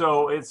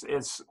 So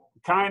it's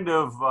kind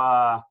of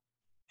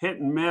hit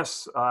and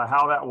miss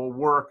how that will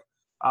work.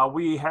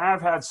 We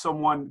have had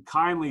someone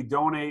kindly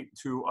donate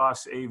to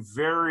us a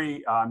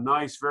very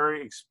nice,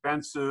 very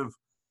expensive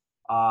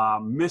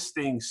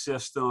misting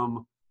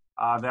system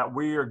that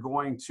we are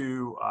going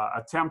to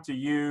attempt to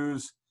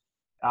use.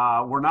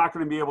 We're not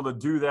going to be able to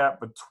do that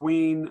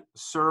between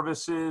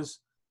services.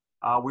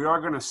 We are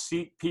going to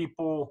seat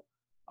people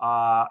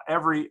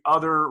every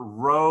other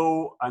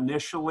row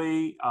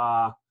initially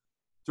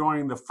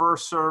during the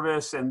first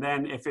service, and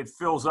then if it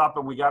fills up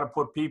and we got to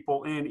put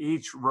people in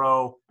each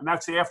row, and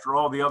that's after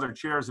all the other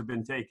chairs have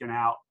been taken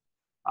out.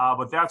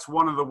 But that's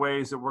one of the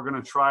ways that we're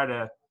going to try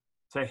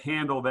to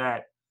handle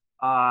that.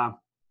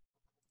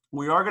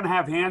 We are going to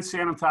have hand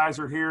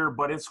sanitizer here,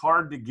 but it's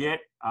hard to get.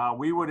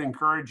 We would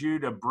encourage you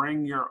to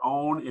bring your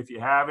own if you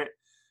have it.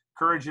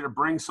 Encourage you to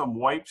bring some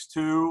wipes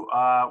too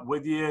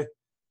with you.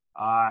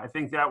 I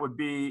think that would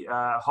be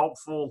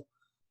helpful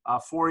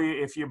for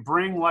you. If you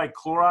bring like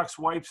Clorox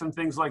wipes and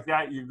things like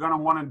that, you're going to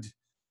want to,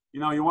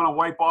 you want to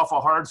wipe off a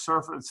hard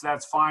surface,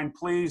 that's fine.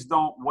 Please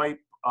don't wipe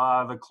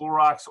the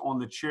Clorox on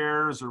the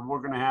chairs, or we're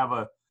going to have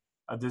a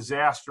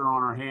disaster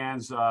on our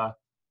hands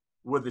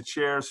with the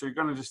chairs. So you're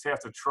going to just have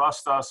to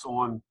trust us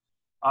on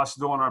us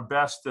doing our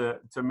best to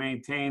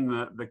maintain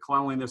the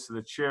cleanliness of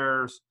the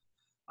chairs.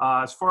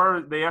 As far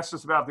as they asked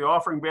us about the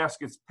offering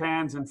baskets,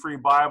 pens, and free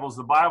Bibles,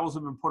 the Bibles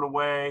have been put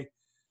away.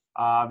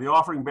 The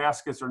offering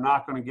baskets are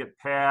not going to get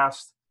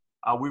passed.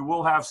 We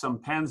will have some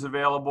pens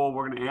available.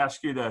 We're going to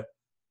ask you to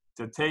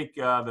take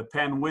the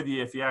pen with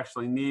you if you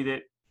actually need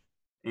it.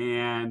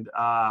 And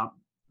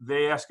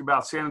they ask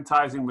about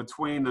sanitizing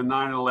between the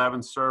 9 and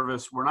 11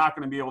 service. We're not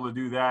going to be able to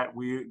do that.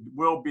 We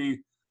will be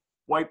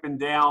wiping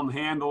down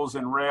handles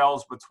and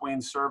rails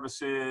between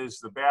services.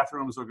 The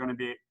bathrooms are going to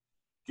be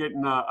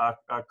getting a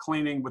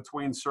cleaning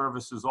between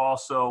services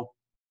also.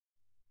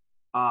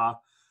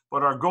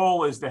 But our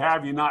goal is to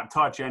have you not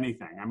touch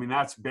anything. I mean,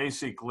 that's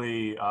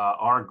basically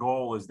our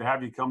goal, is to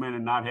have you come in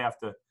and not have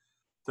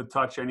to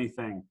touch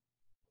anything.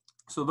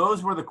 So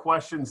those were the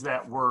questions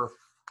that were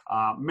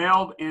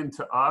mailed in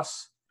to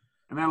us.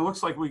 And then it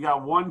looks like we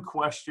got one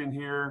question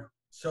here.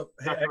 So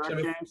hey,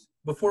 actually,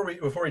 before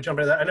we jump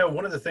into that, I know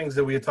one of the things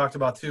that we had talked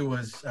about too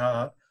was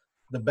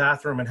the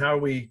bathroom and how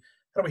do we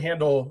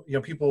handle,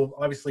 people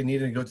obviously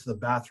needing to go to the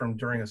bathroom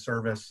during a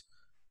service.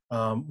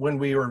 When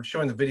we were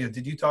showing the video,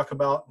 did you talk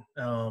about,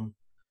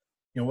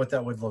 what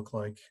that would look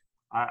like?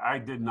 I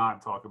did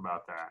not talk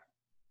about that.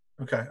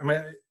 Okay. I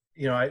mean,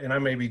 and I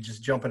may be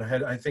just jumping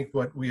ahead. I think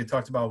what we had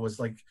talked about was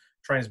like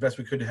trying as best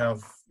we could to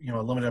have, a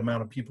limited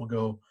amount of people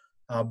go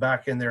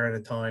back in there at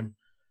a time.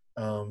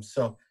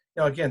 So,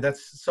 again,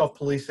 that's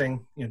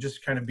self-policing,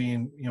 just kind of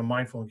being,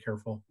 mindful and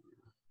careful.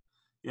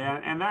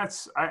 Yeah. And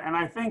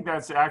I think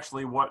that's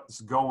actually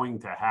what's going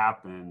to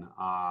happen.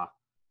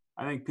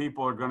 I think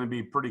people are going to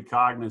be pretty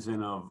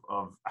cognizant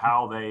of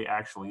how they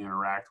actually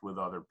interact with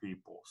other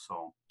people.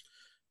 So,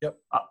 yep.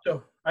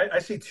 So I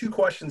see two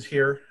questions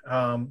here.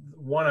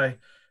 One,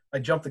 I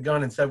jumped the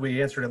gun and said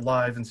we answered it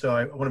live, and so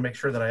I want to make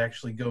sure that I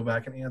actually go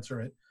back and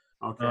answer it.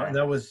 Okay. And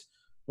that was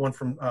one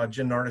from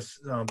Jen Nardis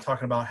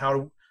talking about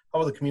how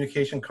are the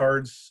communication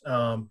cards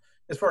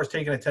as far as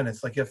taking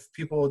attendance. Like if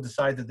people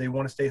decide that they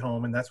want to stay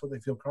home and that's what they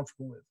feel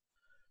comfortable with,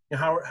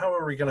 how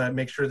are we going to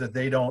make sure that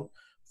they don't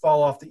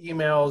fall off the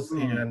emails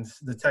and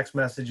the text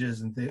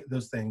messages and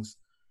those things?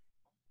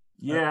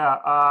 Yeah,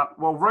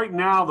 well, right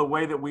now, the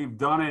way that we've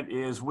done it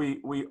is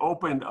we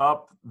opened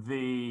up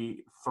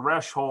the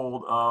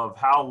threshold of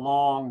how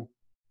long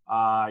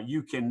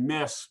you can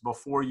miss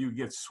before you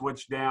get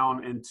switched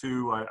down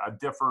into a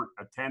different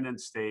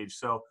attendance stage.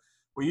 So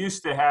we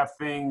used to have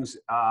things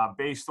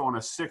based on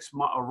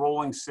a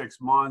rolling 6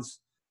 months.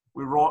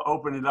 We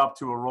open it up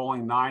to a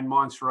rolling 9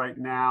 months right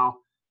now.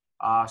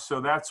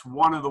 So that's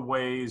one of the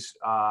ways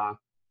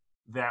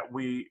that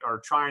we are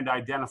trying to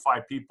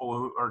identify people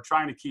who are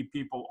trying to keep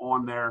people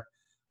on there.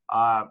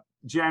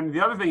 Jen,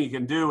 the other thing you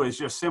can do is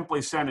just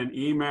simply send an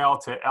email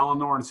to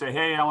Eleanor and say,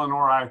 hey,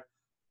 Eleanor,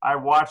 I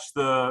watched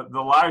the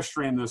live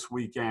stream this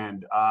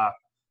weekend.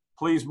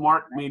 Please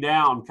mark me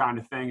down, kind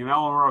of thing. And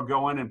Eleanor will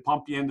go in and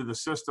pump you into the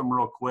system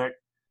real quick.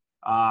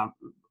 Hold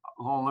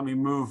on, let me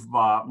move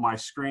my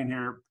screen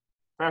here.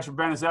 Pastor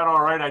Ben, is that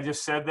all right? I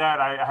just said that.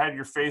 I had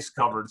your face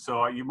covered,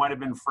 so you might have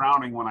been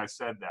frowning when I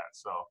said that.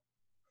 So,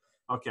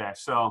 okay.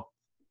 So,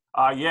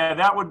 yeah,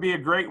 that would be a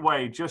great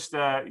way. Just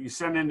you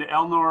send in to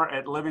Eleanor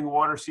at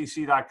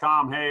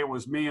livingwatercc.com. Hey, it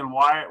was me and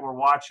Wyatt. We're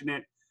watching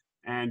it,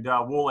 and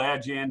we'll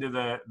add you into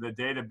the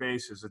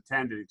database as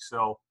attending.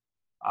 So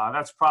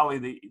that's probably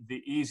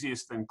the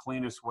easiest and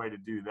cleanest way to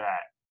do that.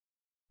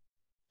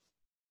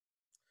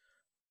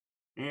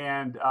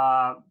 And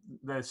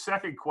the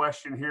second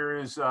question here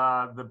is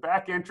the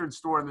back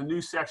entrance door in the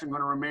new section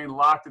going to remain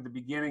locked at the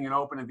beginning and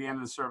open at the end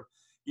of the service?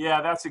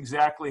 Yeah, that's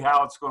exactly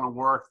how it's going to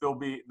work. They'll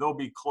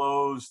be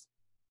closed.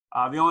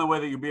 The only way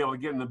that you'll be able to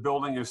get in the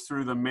building is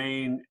through the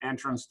main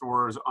entrance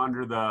doors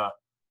under the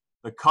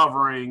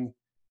covering,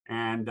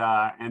 and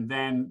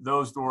then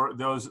those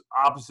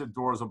opposite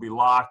doors will be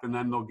locked, and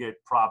then they'll get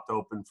propped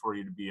open for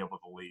you to be able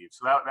to leave.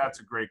 So that's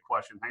a great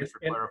question. Thanks for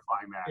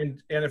clarifying that.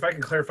 And if I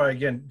can clarify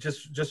again,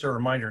 just a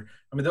reminder.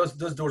 I mean,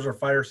 those doors are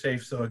fire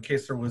safe, so in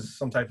case there was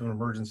some type of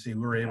emergency,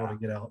 we were able to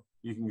get out.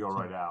 You can go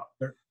right out.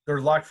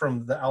 They're locked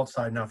from the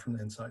outside, not from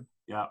the inside.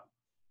 Yeah.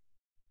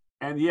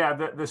 And yeah,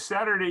 the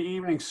Saturday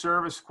evening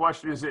service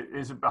question, is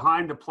it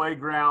behind the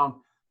playground?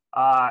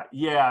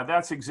 Yeah,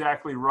 that's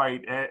exactly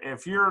right.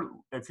 If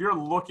you're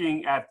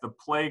looking at the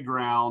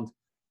playground,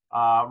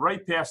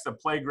 right past the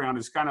playground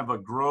is kind of a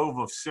grove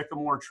of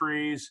sycamore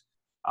trees.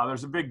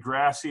 There's a big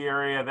grassy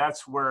area.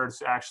 That's where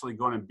it's actually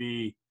going to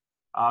be.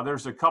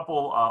 There's a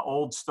couple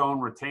old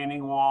stone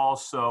retaining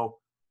walls. So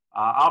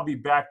I'll be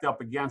backed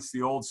up against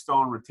the old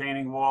stone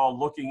retaining wall,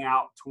 looking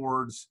out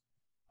towards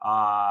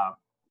the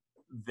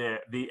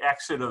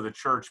exit of the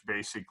church,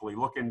 basically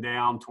looking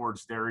down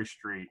towards Derry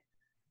Street.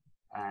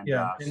 And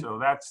so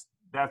that's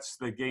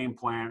the game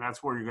plan.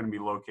 That's where you're going to be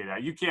located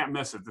at. You can't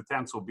miss it. The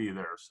tents will be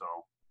there. So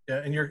yeah,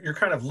 and you're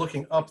kind of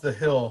looking up the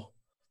hill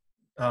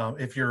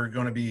if you're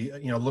going to be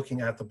looking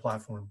at the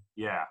platform.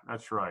 Yeah,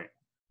 that's right.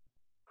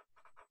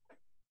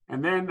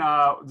 And then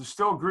there's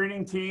still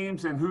greeting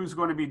teams and who's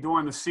going to be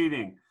doing the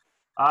seating.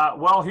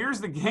 Well,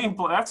 here's the game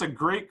plan. That's a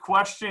great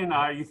question.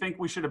 You think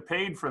we should have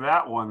paid for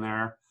that one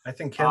there? I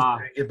think Ken's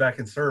going to get back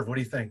and serve. What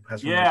do you think,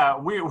 Pastor? Yeah,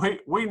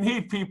 we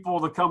need people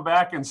to come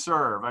back and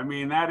serve. I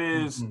mean, that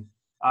is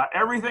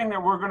everything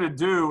that we're going to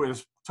do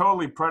is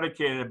totally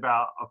predicated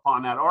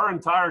upon that. Our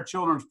entire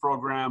children's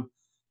program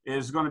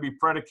is going to be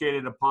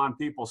predicated upon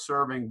people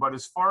serving. But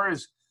as far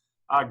as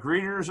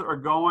greeters are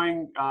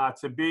going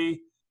to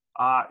be,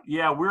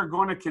 yeah, we're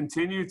going to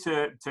continue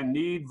to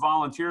need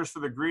volunteers for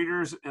the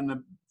greeters in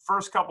the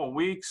first couple of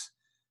weeks.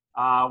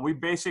 We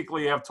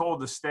basically have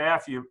told the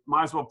staff, you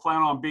might as well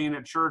plan on being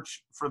at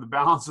church for the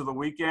balance of the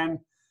weekend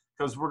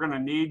because we're going to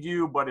need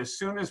you. But as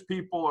soon as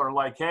people are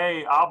like,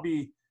 hey, I'll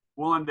be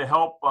willing to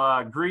help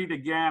greet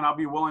again, I'll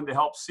be willing to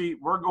help seat,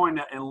 we're going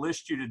to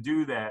enlist you to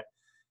do that.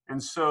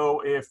 And so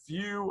if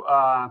you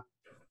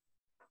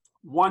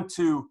want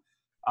to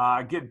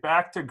get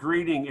back to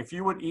greeting, if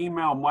you would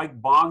email Mike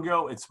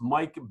Bongo, it's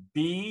Mike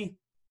B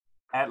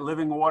at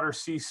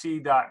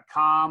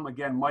livingwatercc.com.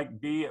 Again, Mike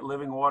B at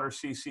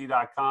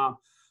livingwatercc.com.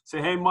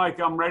 Say, hey,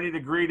 Mike, I'm ready to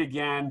greet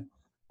again.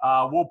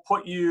 We'll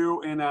put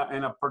you in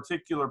a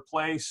particular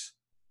place,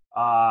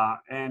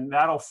 and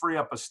that'll free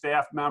up a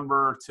staff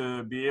member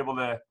to be able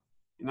to,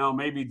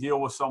 maybe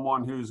deal with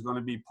someone who's going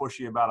to be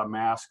pushy about a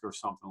mask or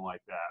something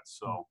like that.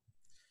 So,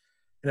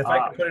 and if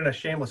I could put in a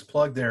shameless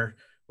plug there,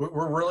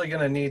 we're really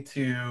going to need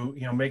to,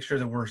 make sure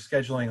that we're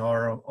scheduling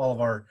all of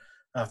our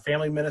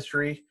family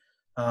ministry,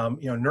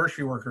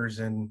 nursery workers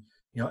and,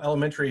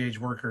 elementary age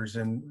workers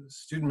and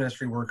student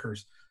ministry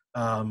workers.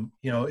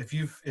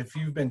 If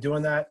you've been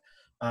doing that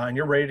and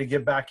you're ready to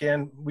get back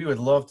in, we would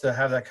love to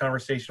have that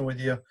conversation with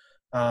you.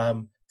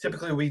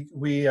 Typically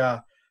we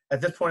at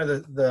this point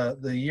of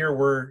the year,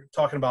 we're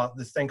talking about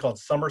this thing called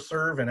Summer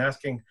Serve and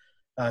asking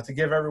to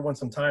give everyone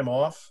some time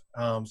off.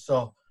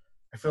 So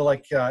I feel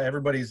like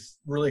everybody's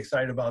really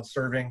excited about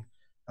serving,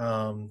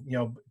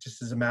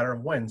 just as a matter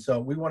of when. So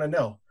we want to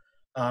know.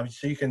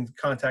 So you can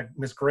contact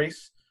Miss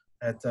Grace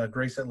at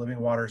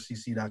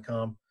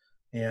grace@livingwatercc.com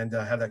and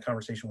have that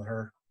conversation with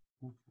her.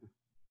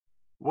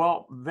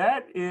 Well,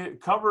 that it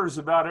covers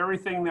about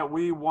everything that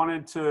we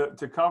wanted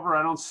to cover.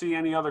 I don't see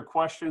any other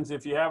questions.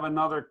 If you have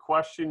another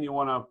question, you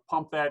want to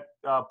pump that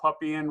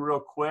puppy in real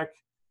quick.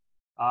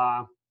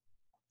 Uh,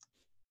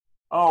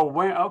 oh,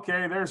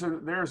 okay, there's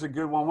a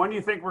good one. When do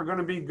you think we're going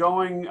to be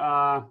going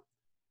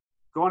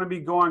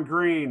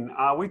green?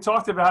 We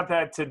talked about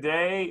that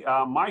today.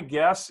 My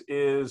guess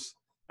is,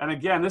 and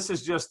again, this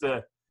is just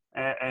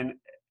an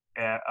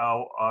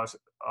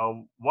a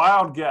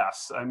wild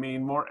guess. I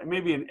mean, more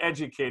maybe an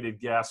educated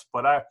guess,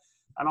 but I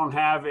don't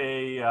have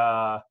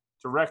a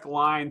direct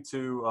line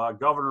to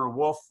Governor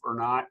Wolf or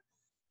not.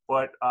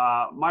 But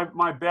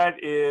my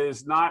bet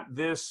is not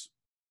this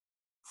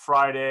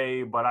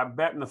Friday, but I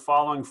bet in the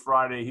following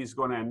Friday he's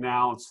going to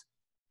announce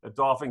that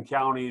Dauphin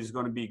County is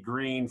going to be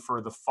green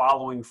for the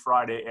following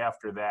Friday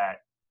after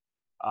that.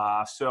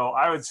 So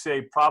I would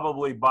say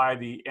probably by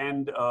the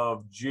end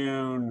of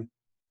June,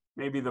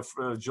 maybe the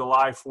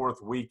July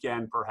 4th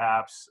weekend,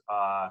 perhaps,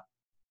 that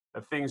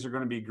things are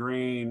going to be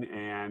green,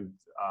 and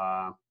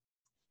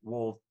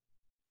we'll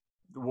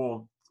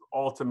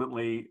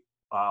ultimately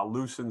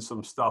loosen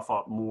some stuff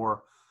up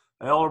more.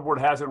 The Elder Board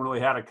hasn't really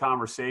had a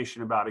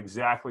conversation about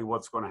exactly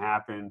what's going to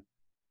happen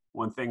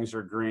when things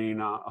are green.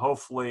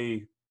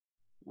 Hopefully,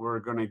 we're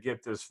going to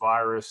get this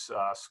virus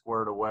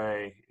squared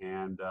away,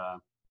 and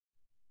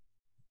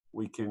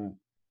we can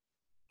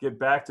get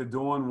back to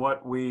doing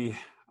what we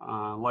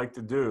like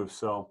to do.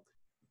 So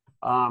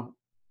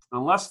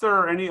unless there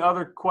are any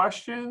other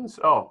questions.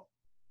 Oh,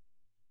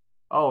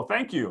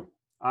 thank you.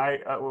 An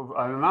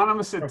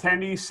anonymous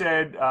attendee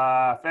said,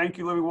 thank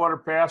you, Living Water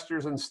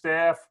pastors and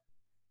staff,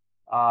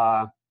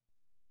 for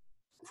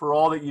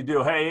all that you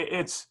do. Hey,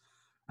 it's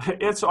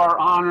our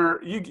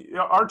honor.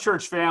 Our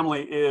church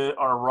family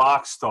are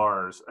rock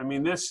stars. I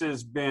mean, this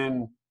has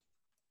been,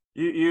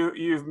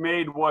 you've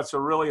made what's a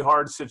really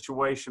hard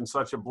situation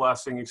such a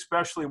blessing,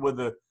 especially with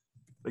the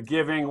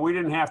giving. We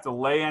didn't have to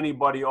lay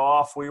anybody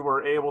off. We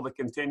were able to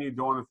continue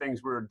doing the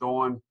things we were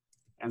doing.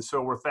 And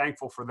so we're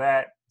thankful for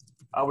that.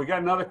 We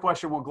got another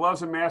question. Will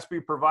gloves and masks be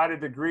provided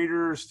to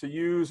greeters to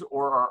use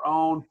or our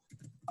own?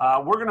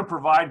 We're going to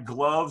provide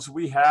gloves.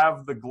 We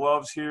have the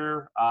gloves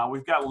here.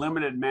 We've got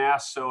limited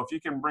masks, so if you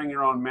can bring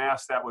your own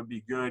mask, that would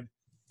be good.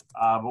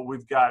 But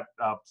we've got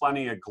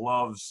plenty of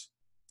gloves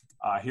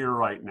here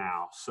right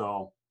now.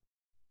 So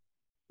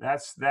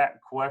that's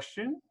that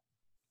question.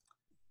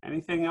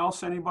 Anything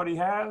else anybody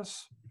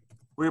has?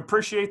 We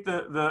appreciate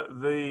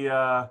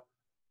the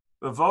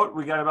vote.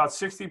 We got about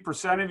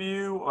 60% of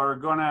you are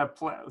going to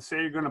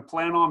say you're going to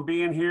plan on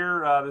being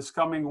here this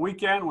coming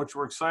weekend, which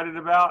we're excited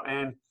about,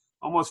 and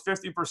almost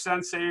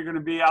 50% say you're going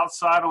to be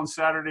outside on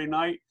Saturday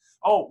night.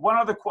 Oh, one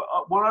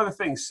other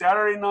thing.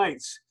 Saturday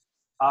nights,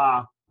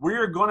 we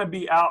are going to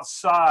be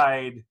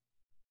outside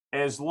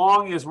as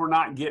long as we're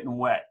not getting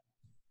wet.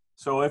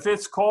 So if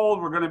it's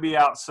cold, we're going to be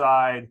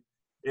outside.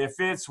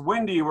 If it's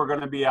windy, we're going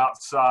to be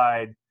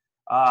outside.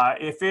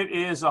 If it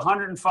is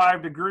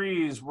 105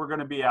 degrees, we're going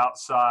to be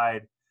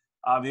outside.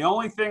 The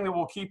only thing that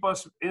will keep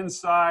us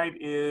inside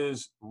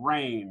is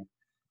rain.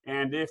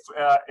 And if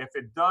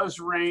it does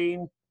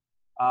rain,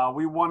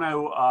 we're going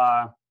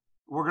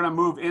to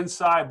move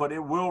inside, but it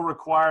will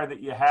require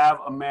that you have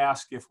a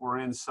mask if we're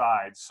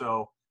inside.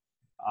 So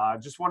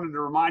just wanted to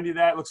remind you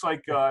that. It looks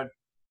like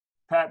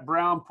Pat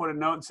Brown put a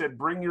note and said,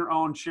 bring your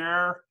own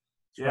chair.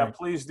 That's yeah, right.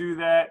 Please do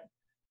that.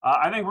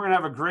 I think we're going to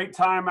have a great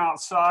time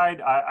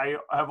outside. I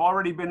have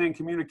already been in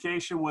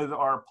communication with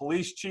our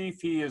police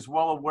chief. He is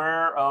well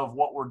aware of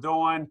what we're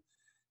doing,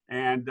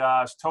 and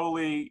is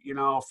totally,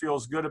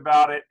 feels good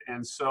about it.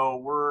 And so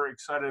we're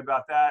excited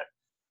about that.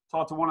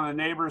 Talked to one of the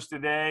neighbors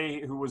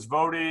today who was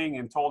voting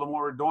and told him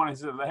what we're doing. He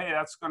said, hey,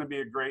 that's going to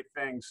be a great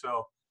thing.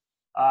 So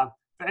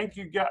thank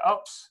you.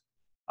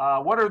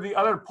 What are the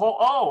other poll?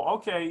 Oh,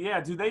 okay.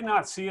 Yeah. Do they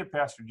not see it,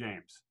 Pastor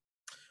James?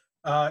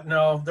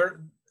 No,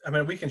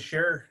 we can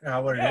share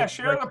what it is.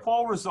 Share the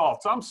poll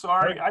results. I'm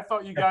sorry. Right. I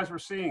thought you guys were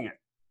seeing it.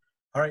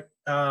 All right.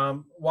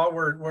 While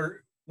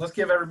let's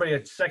give everybody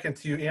a second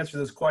to answer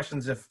those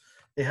questions if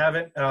they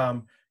haven't.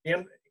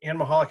 Ann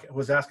Mahalik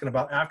was asking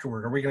about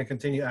afterward. Are we going to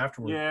continue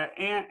afterward? Yeah,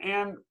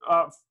 and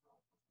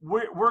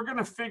we're going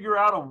to figure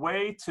out a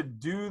way to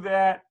do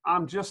that.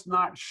 I'm just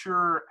not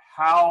sure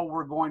how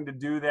we're going to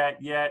do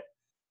that yet.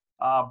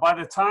 By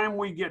the time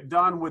we get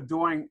done with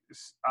doing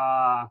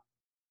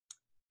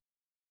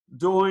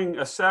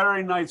a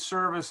Saturday night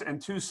service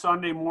and 2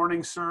 Sunday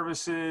morning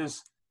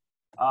services,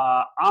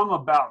 I'm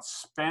about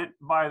spent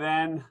by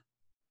then,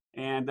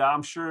 and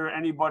I'm sure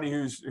anybody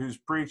who's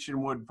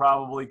preaching would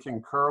probably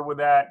concur with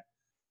that.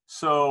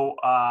 So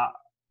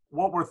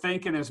what we're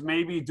thinking is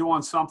maybe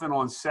doing something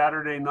on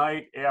Saturday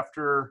night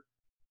after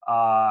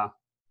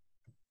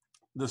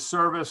the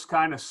service,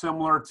 kind of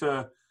similar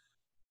to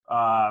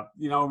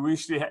we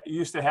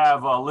used to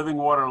have Living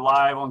Water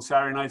Live on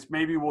Saturday nights.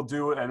 Maybe we'll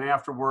do an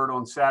afterward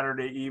on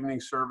Saturday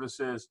evening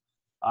services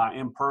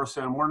in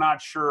person. We're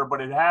not sure, but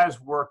it has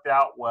worked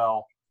out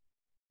well.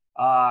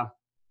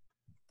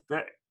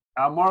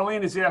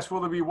 Marlene has asked,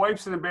 will there be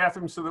wipes in the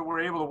bathroom so that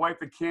we're able to wipe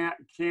the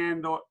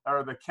candle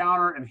or the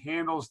counter and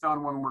handles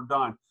done when we're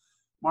done?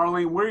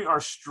 Marlene, we are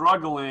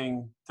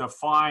struggling to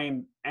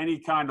find any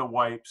kind of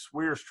wipes.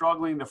 We are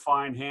struggling to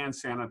find hand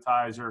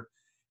sanitizer.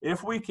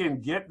 If we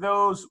can get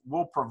those,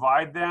 we'll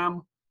provide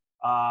them.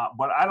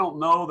 But I don't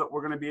know that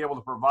we're going to be able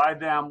to provide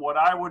them. What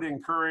I would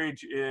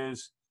encourage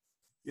is,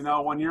 you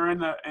know, when you're in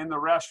the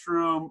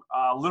restroom,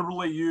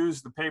 liberally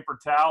use the paper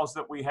towels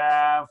that we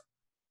have.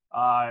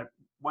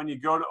 When you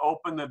go to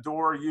open the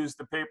door, use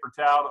the paper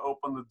towel to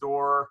open the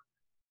door.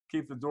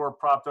 Keep the door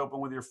propped open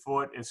with your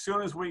foot. As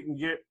soon as we can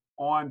get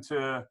on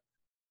to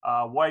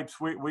wipes,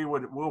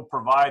 we'll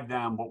provide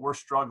them, but we're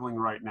struggling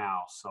right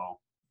now. So,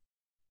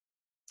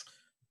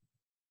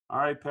 all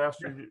right,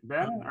 Pastor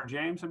Ben or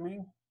James, I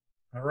mean.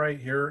 All right,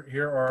 here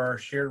are our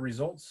shared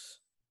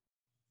results.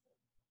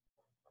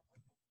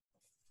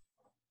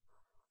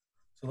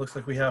 So it looks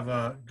like we have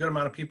a good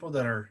amount of people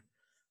that are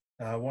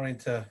wanting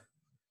to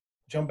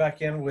jump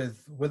back in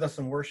with us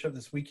in worship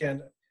this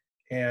weekend.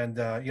 And,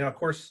 you know, of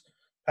course,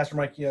 Pastor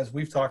Mike, as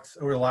we've talked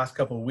over the last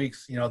couple of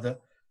weeks, you know, the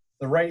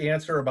right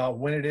answer about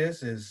when it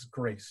is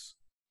grace.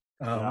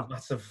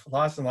 Lots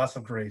and lots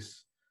of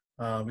grace,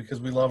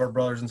 because we love our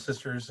brothers and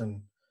sisters,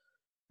 and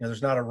you know,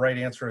 there's not a right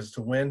answer as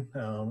to when.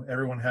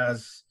 Everyone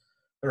has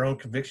their own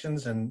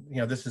convictions, and you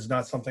know, this is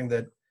not something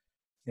that,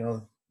 you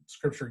know,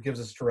 Scripture gives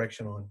us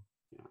direction on.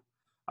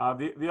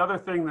 The other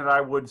thing that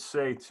I would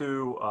say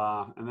too,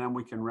 and then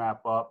we can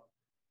wrap up,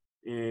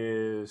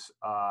 is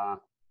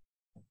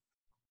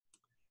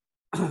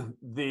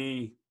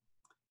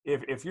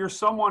if you're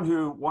someone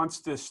who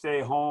wants to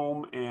stay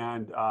home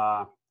and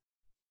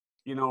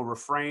you know,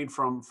 refrain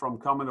from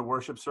coming to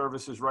worship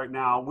services right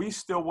now, we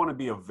still want to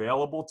be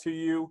available to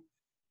you.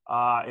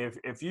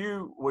 If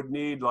you would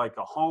need like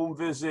a home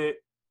visit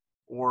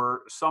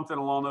or something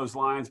along those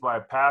lines by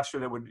a pastor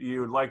that you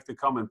would like to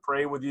come and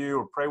pray with you,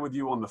 or pray with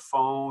you on the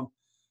phone,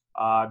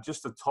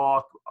 just to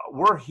talk,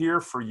 we're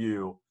here for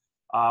you.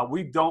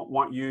 We don't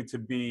want you to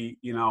be,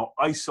 you know,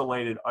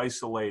 isolated.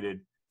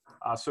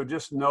 So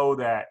just know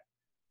that.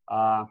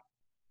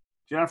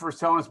 Jennifer's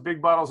telling us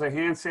big bottles of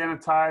hand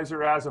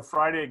sanitizer as of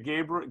Friday at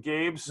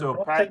Gabe's.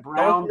 So Pat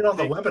Brown, on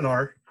the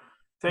webinar.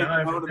 Take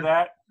note of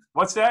that.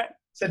 What's that?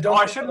 Said,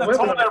 I shouldn't have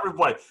told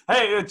everybody.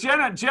 Hey,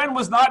 Jen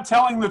was not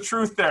telling the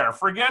truth there.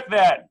 Forget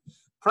that.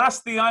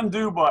 Press the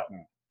undo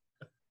button.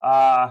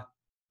 Yeah,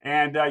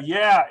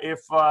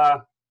 if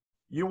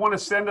you want to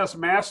send us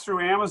masks through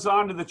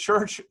Amazon to the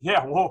church,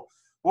 yeah,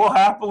 we'll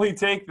happily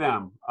take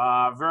them.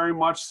 Very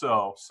much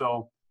so.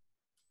 So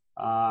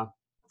I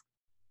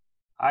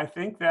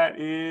think that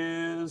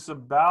is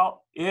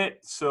about it.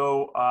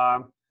 So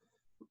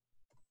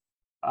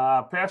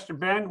Pastor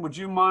Ben, would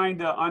you mind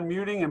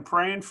unmuting and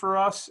praying for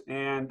us?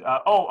 And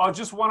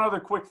just one other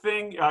quick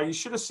thing. You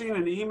should have seen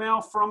an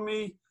email from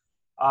me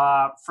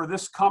for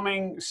this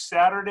coming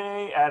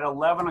Saturday at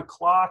 11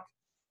 o'clock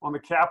on the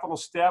Capitol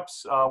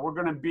steps. We're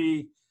going to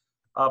be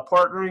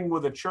partnering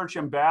with a Church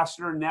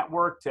Ambassador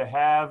Network to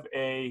have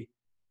a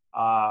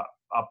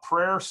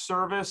prayer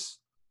service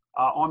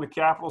on the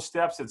Capitol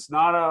steps. It's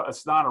not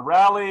a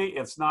rally.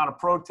 It's not a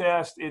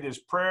protest. It is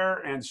prayer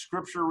and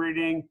scripture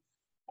reading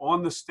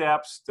on the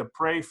steps to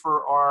pray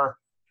for our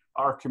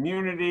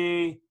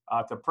community,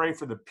 to pray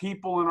for the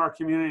people in our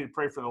community, to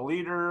pray for the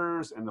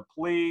leaders and the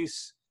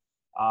police.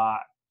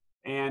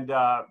 And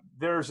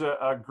there's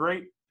a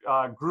great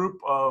group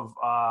of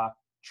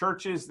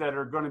churches that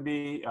are going to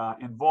be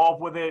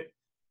involved with it.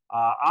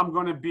 I'm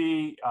going to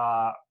be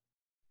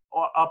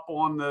up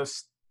on the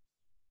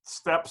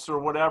steps or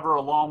whatever,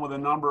 along with a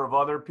number of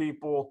other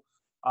people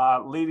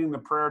leading the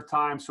prayer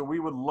time. So we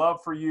would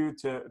love for you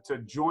to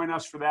join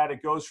us for that.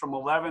 It goes from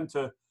 11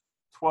 to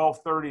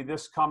 12:30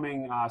 this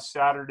coming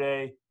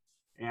Saturday.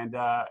 And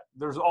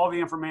there's all the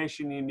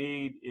information you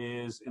need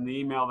is in the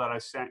email that I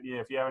sent you.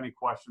 If you have any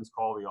questions,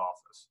 call the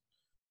office.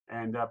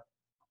 And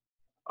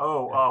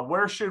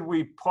where should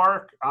we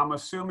park? I'm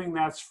assuming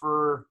that's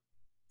for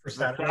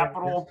Saturday, the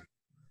Capitol.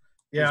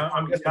 Yeah,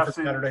 I'm guessing for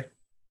Saturday.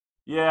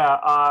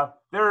 Yeah,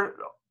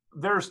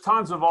 there's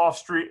tons of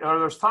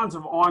there's tons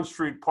of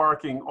on-street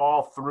parking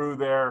all through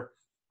there.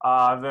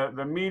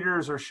 The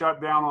meters are shut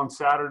down on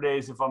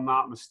Saturdays, if I'm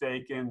not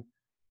mistaken.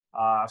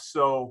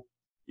 So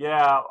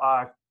yeah,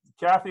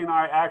 Kathy and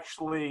I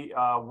actually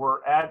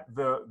were at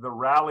the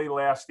rally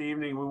last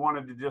evening. We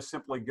wanted to just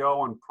simply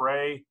go and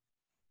pray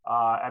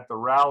at the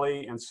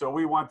rally, and so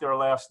we went there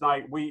last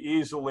night. We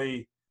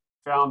easily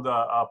found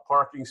a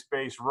parking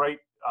space right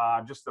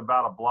just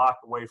about a block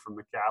away from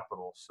the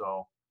Capitol.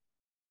 So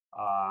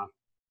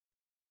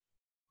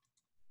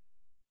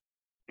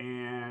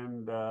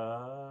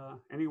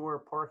anywhere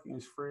parking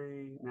is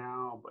free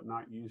now, but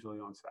not usually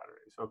on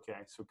Saturdays. Okay,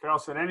 so Carol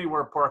said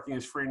anywhere parking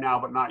is free now,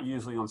 but not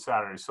usually on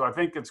Saturdays. So I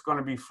think it's going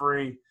to be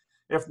free.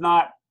 If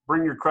not,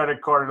 bring your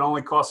credit card. It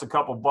only costs a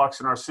couple bucks,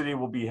 and our city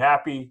will be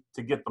happy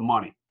to get the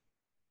money.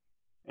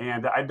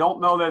 And I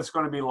don't know that it's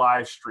going to be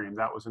live streamed.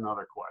 That was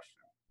another question.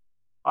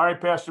 All right,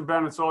 Pastor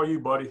Ben, it's all you,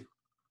 buddy.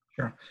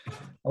 Sure.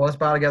 Well, let's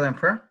bow together in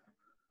prayer.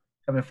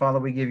 Heavenly Father,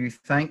 we give you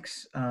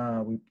thanks.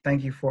 We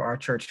thank you for our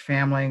church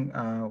family,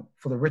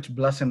 for the rich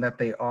blessing that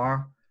they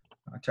are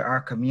to our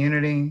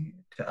community,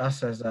 to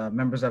us as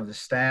members of the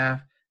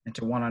staff, and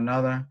to one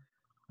another.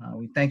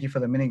 We thank you for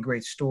the many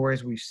great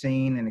stories we've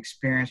seen and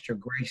experienced your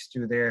grace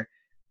through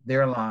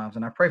their lives.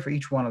 And I pray for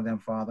each one of them,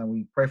 Father.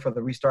 We pray for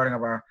the restarting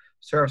of our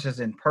services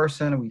in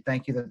person. We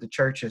thank you that the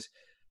church has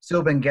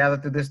still been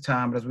gathered through this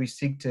time, but as we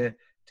seek to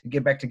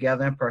get back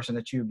together in person,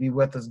 that you be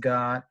with us,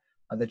 God,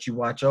 that you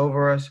watch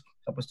over us,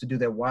 help us to do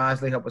that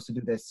wisely, help us to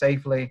do that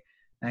safely.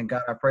 And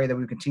God, I pray that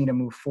we continue to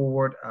move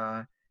forward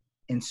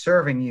in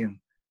serving you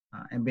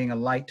and being a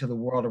light to the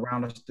world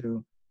around us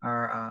through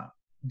our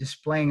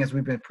displaying, as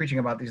we've been preaching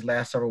about these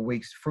last several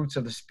weeks, fruits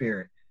of the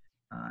Spirit.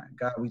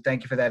 God, we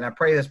thank you for that. And I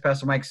pray, as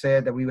Pastor Mike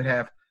said, that we would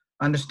have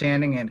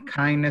understanding and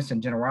kindness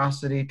and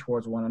generosity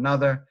towards one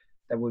another,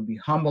 that we would be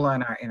humble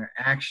in our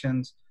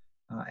interactions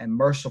and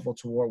merciful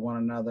toward one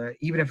another,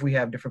 even if we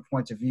have different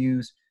points of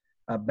views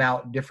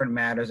about different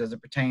matters as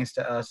it pertains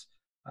to us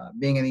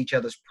being in each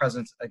other's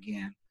presence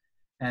again.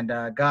 And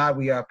God,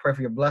 we pray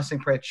for your blessing.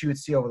 Pray that you would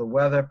see over the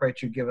weather. Pray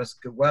that you give us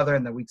good weather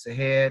in the weeks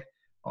ahead.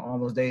 On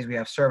those days we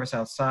have service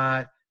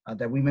outside,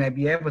 that we may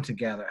be able to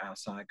gather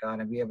outside, God,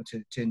 and be able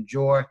to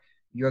enjoy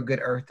your good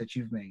earth that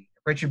you've made. I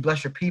pray that you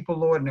bless your people,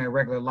 Lord, in their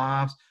regular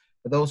lives.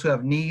 For those who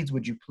have needs,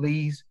 would you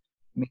please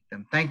meet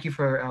them? Thank you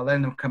for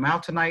letting them come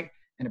out tonight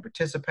and to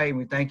participate. And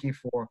we thank you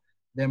for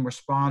them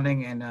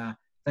responding, and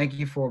thank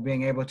you for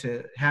being able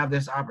to have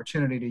this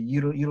opportunity to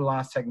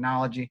utilize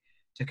technology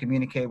to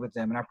communicate with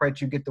them. And I pray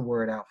that you get the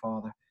word out,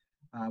 Father.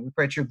 We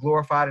pray that you're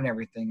glorified in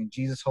everything. In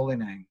Jesus' holy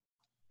name,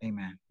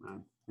 amen.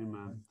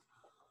 Amen.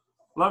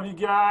 Love you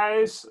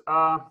guys.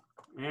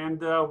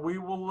 And we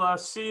will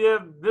see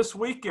you this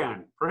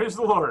weekend. Praise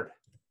the Lord.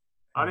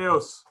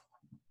 Adios.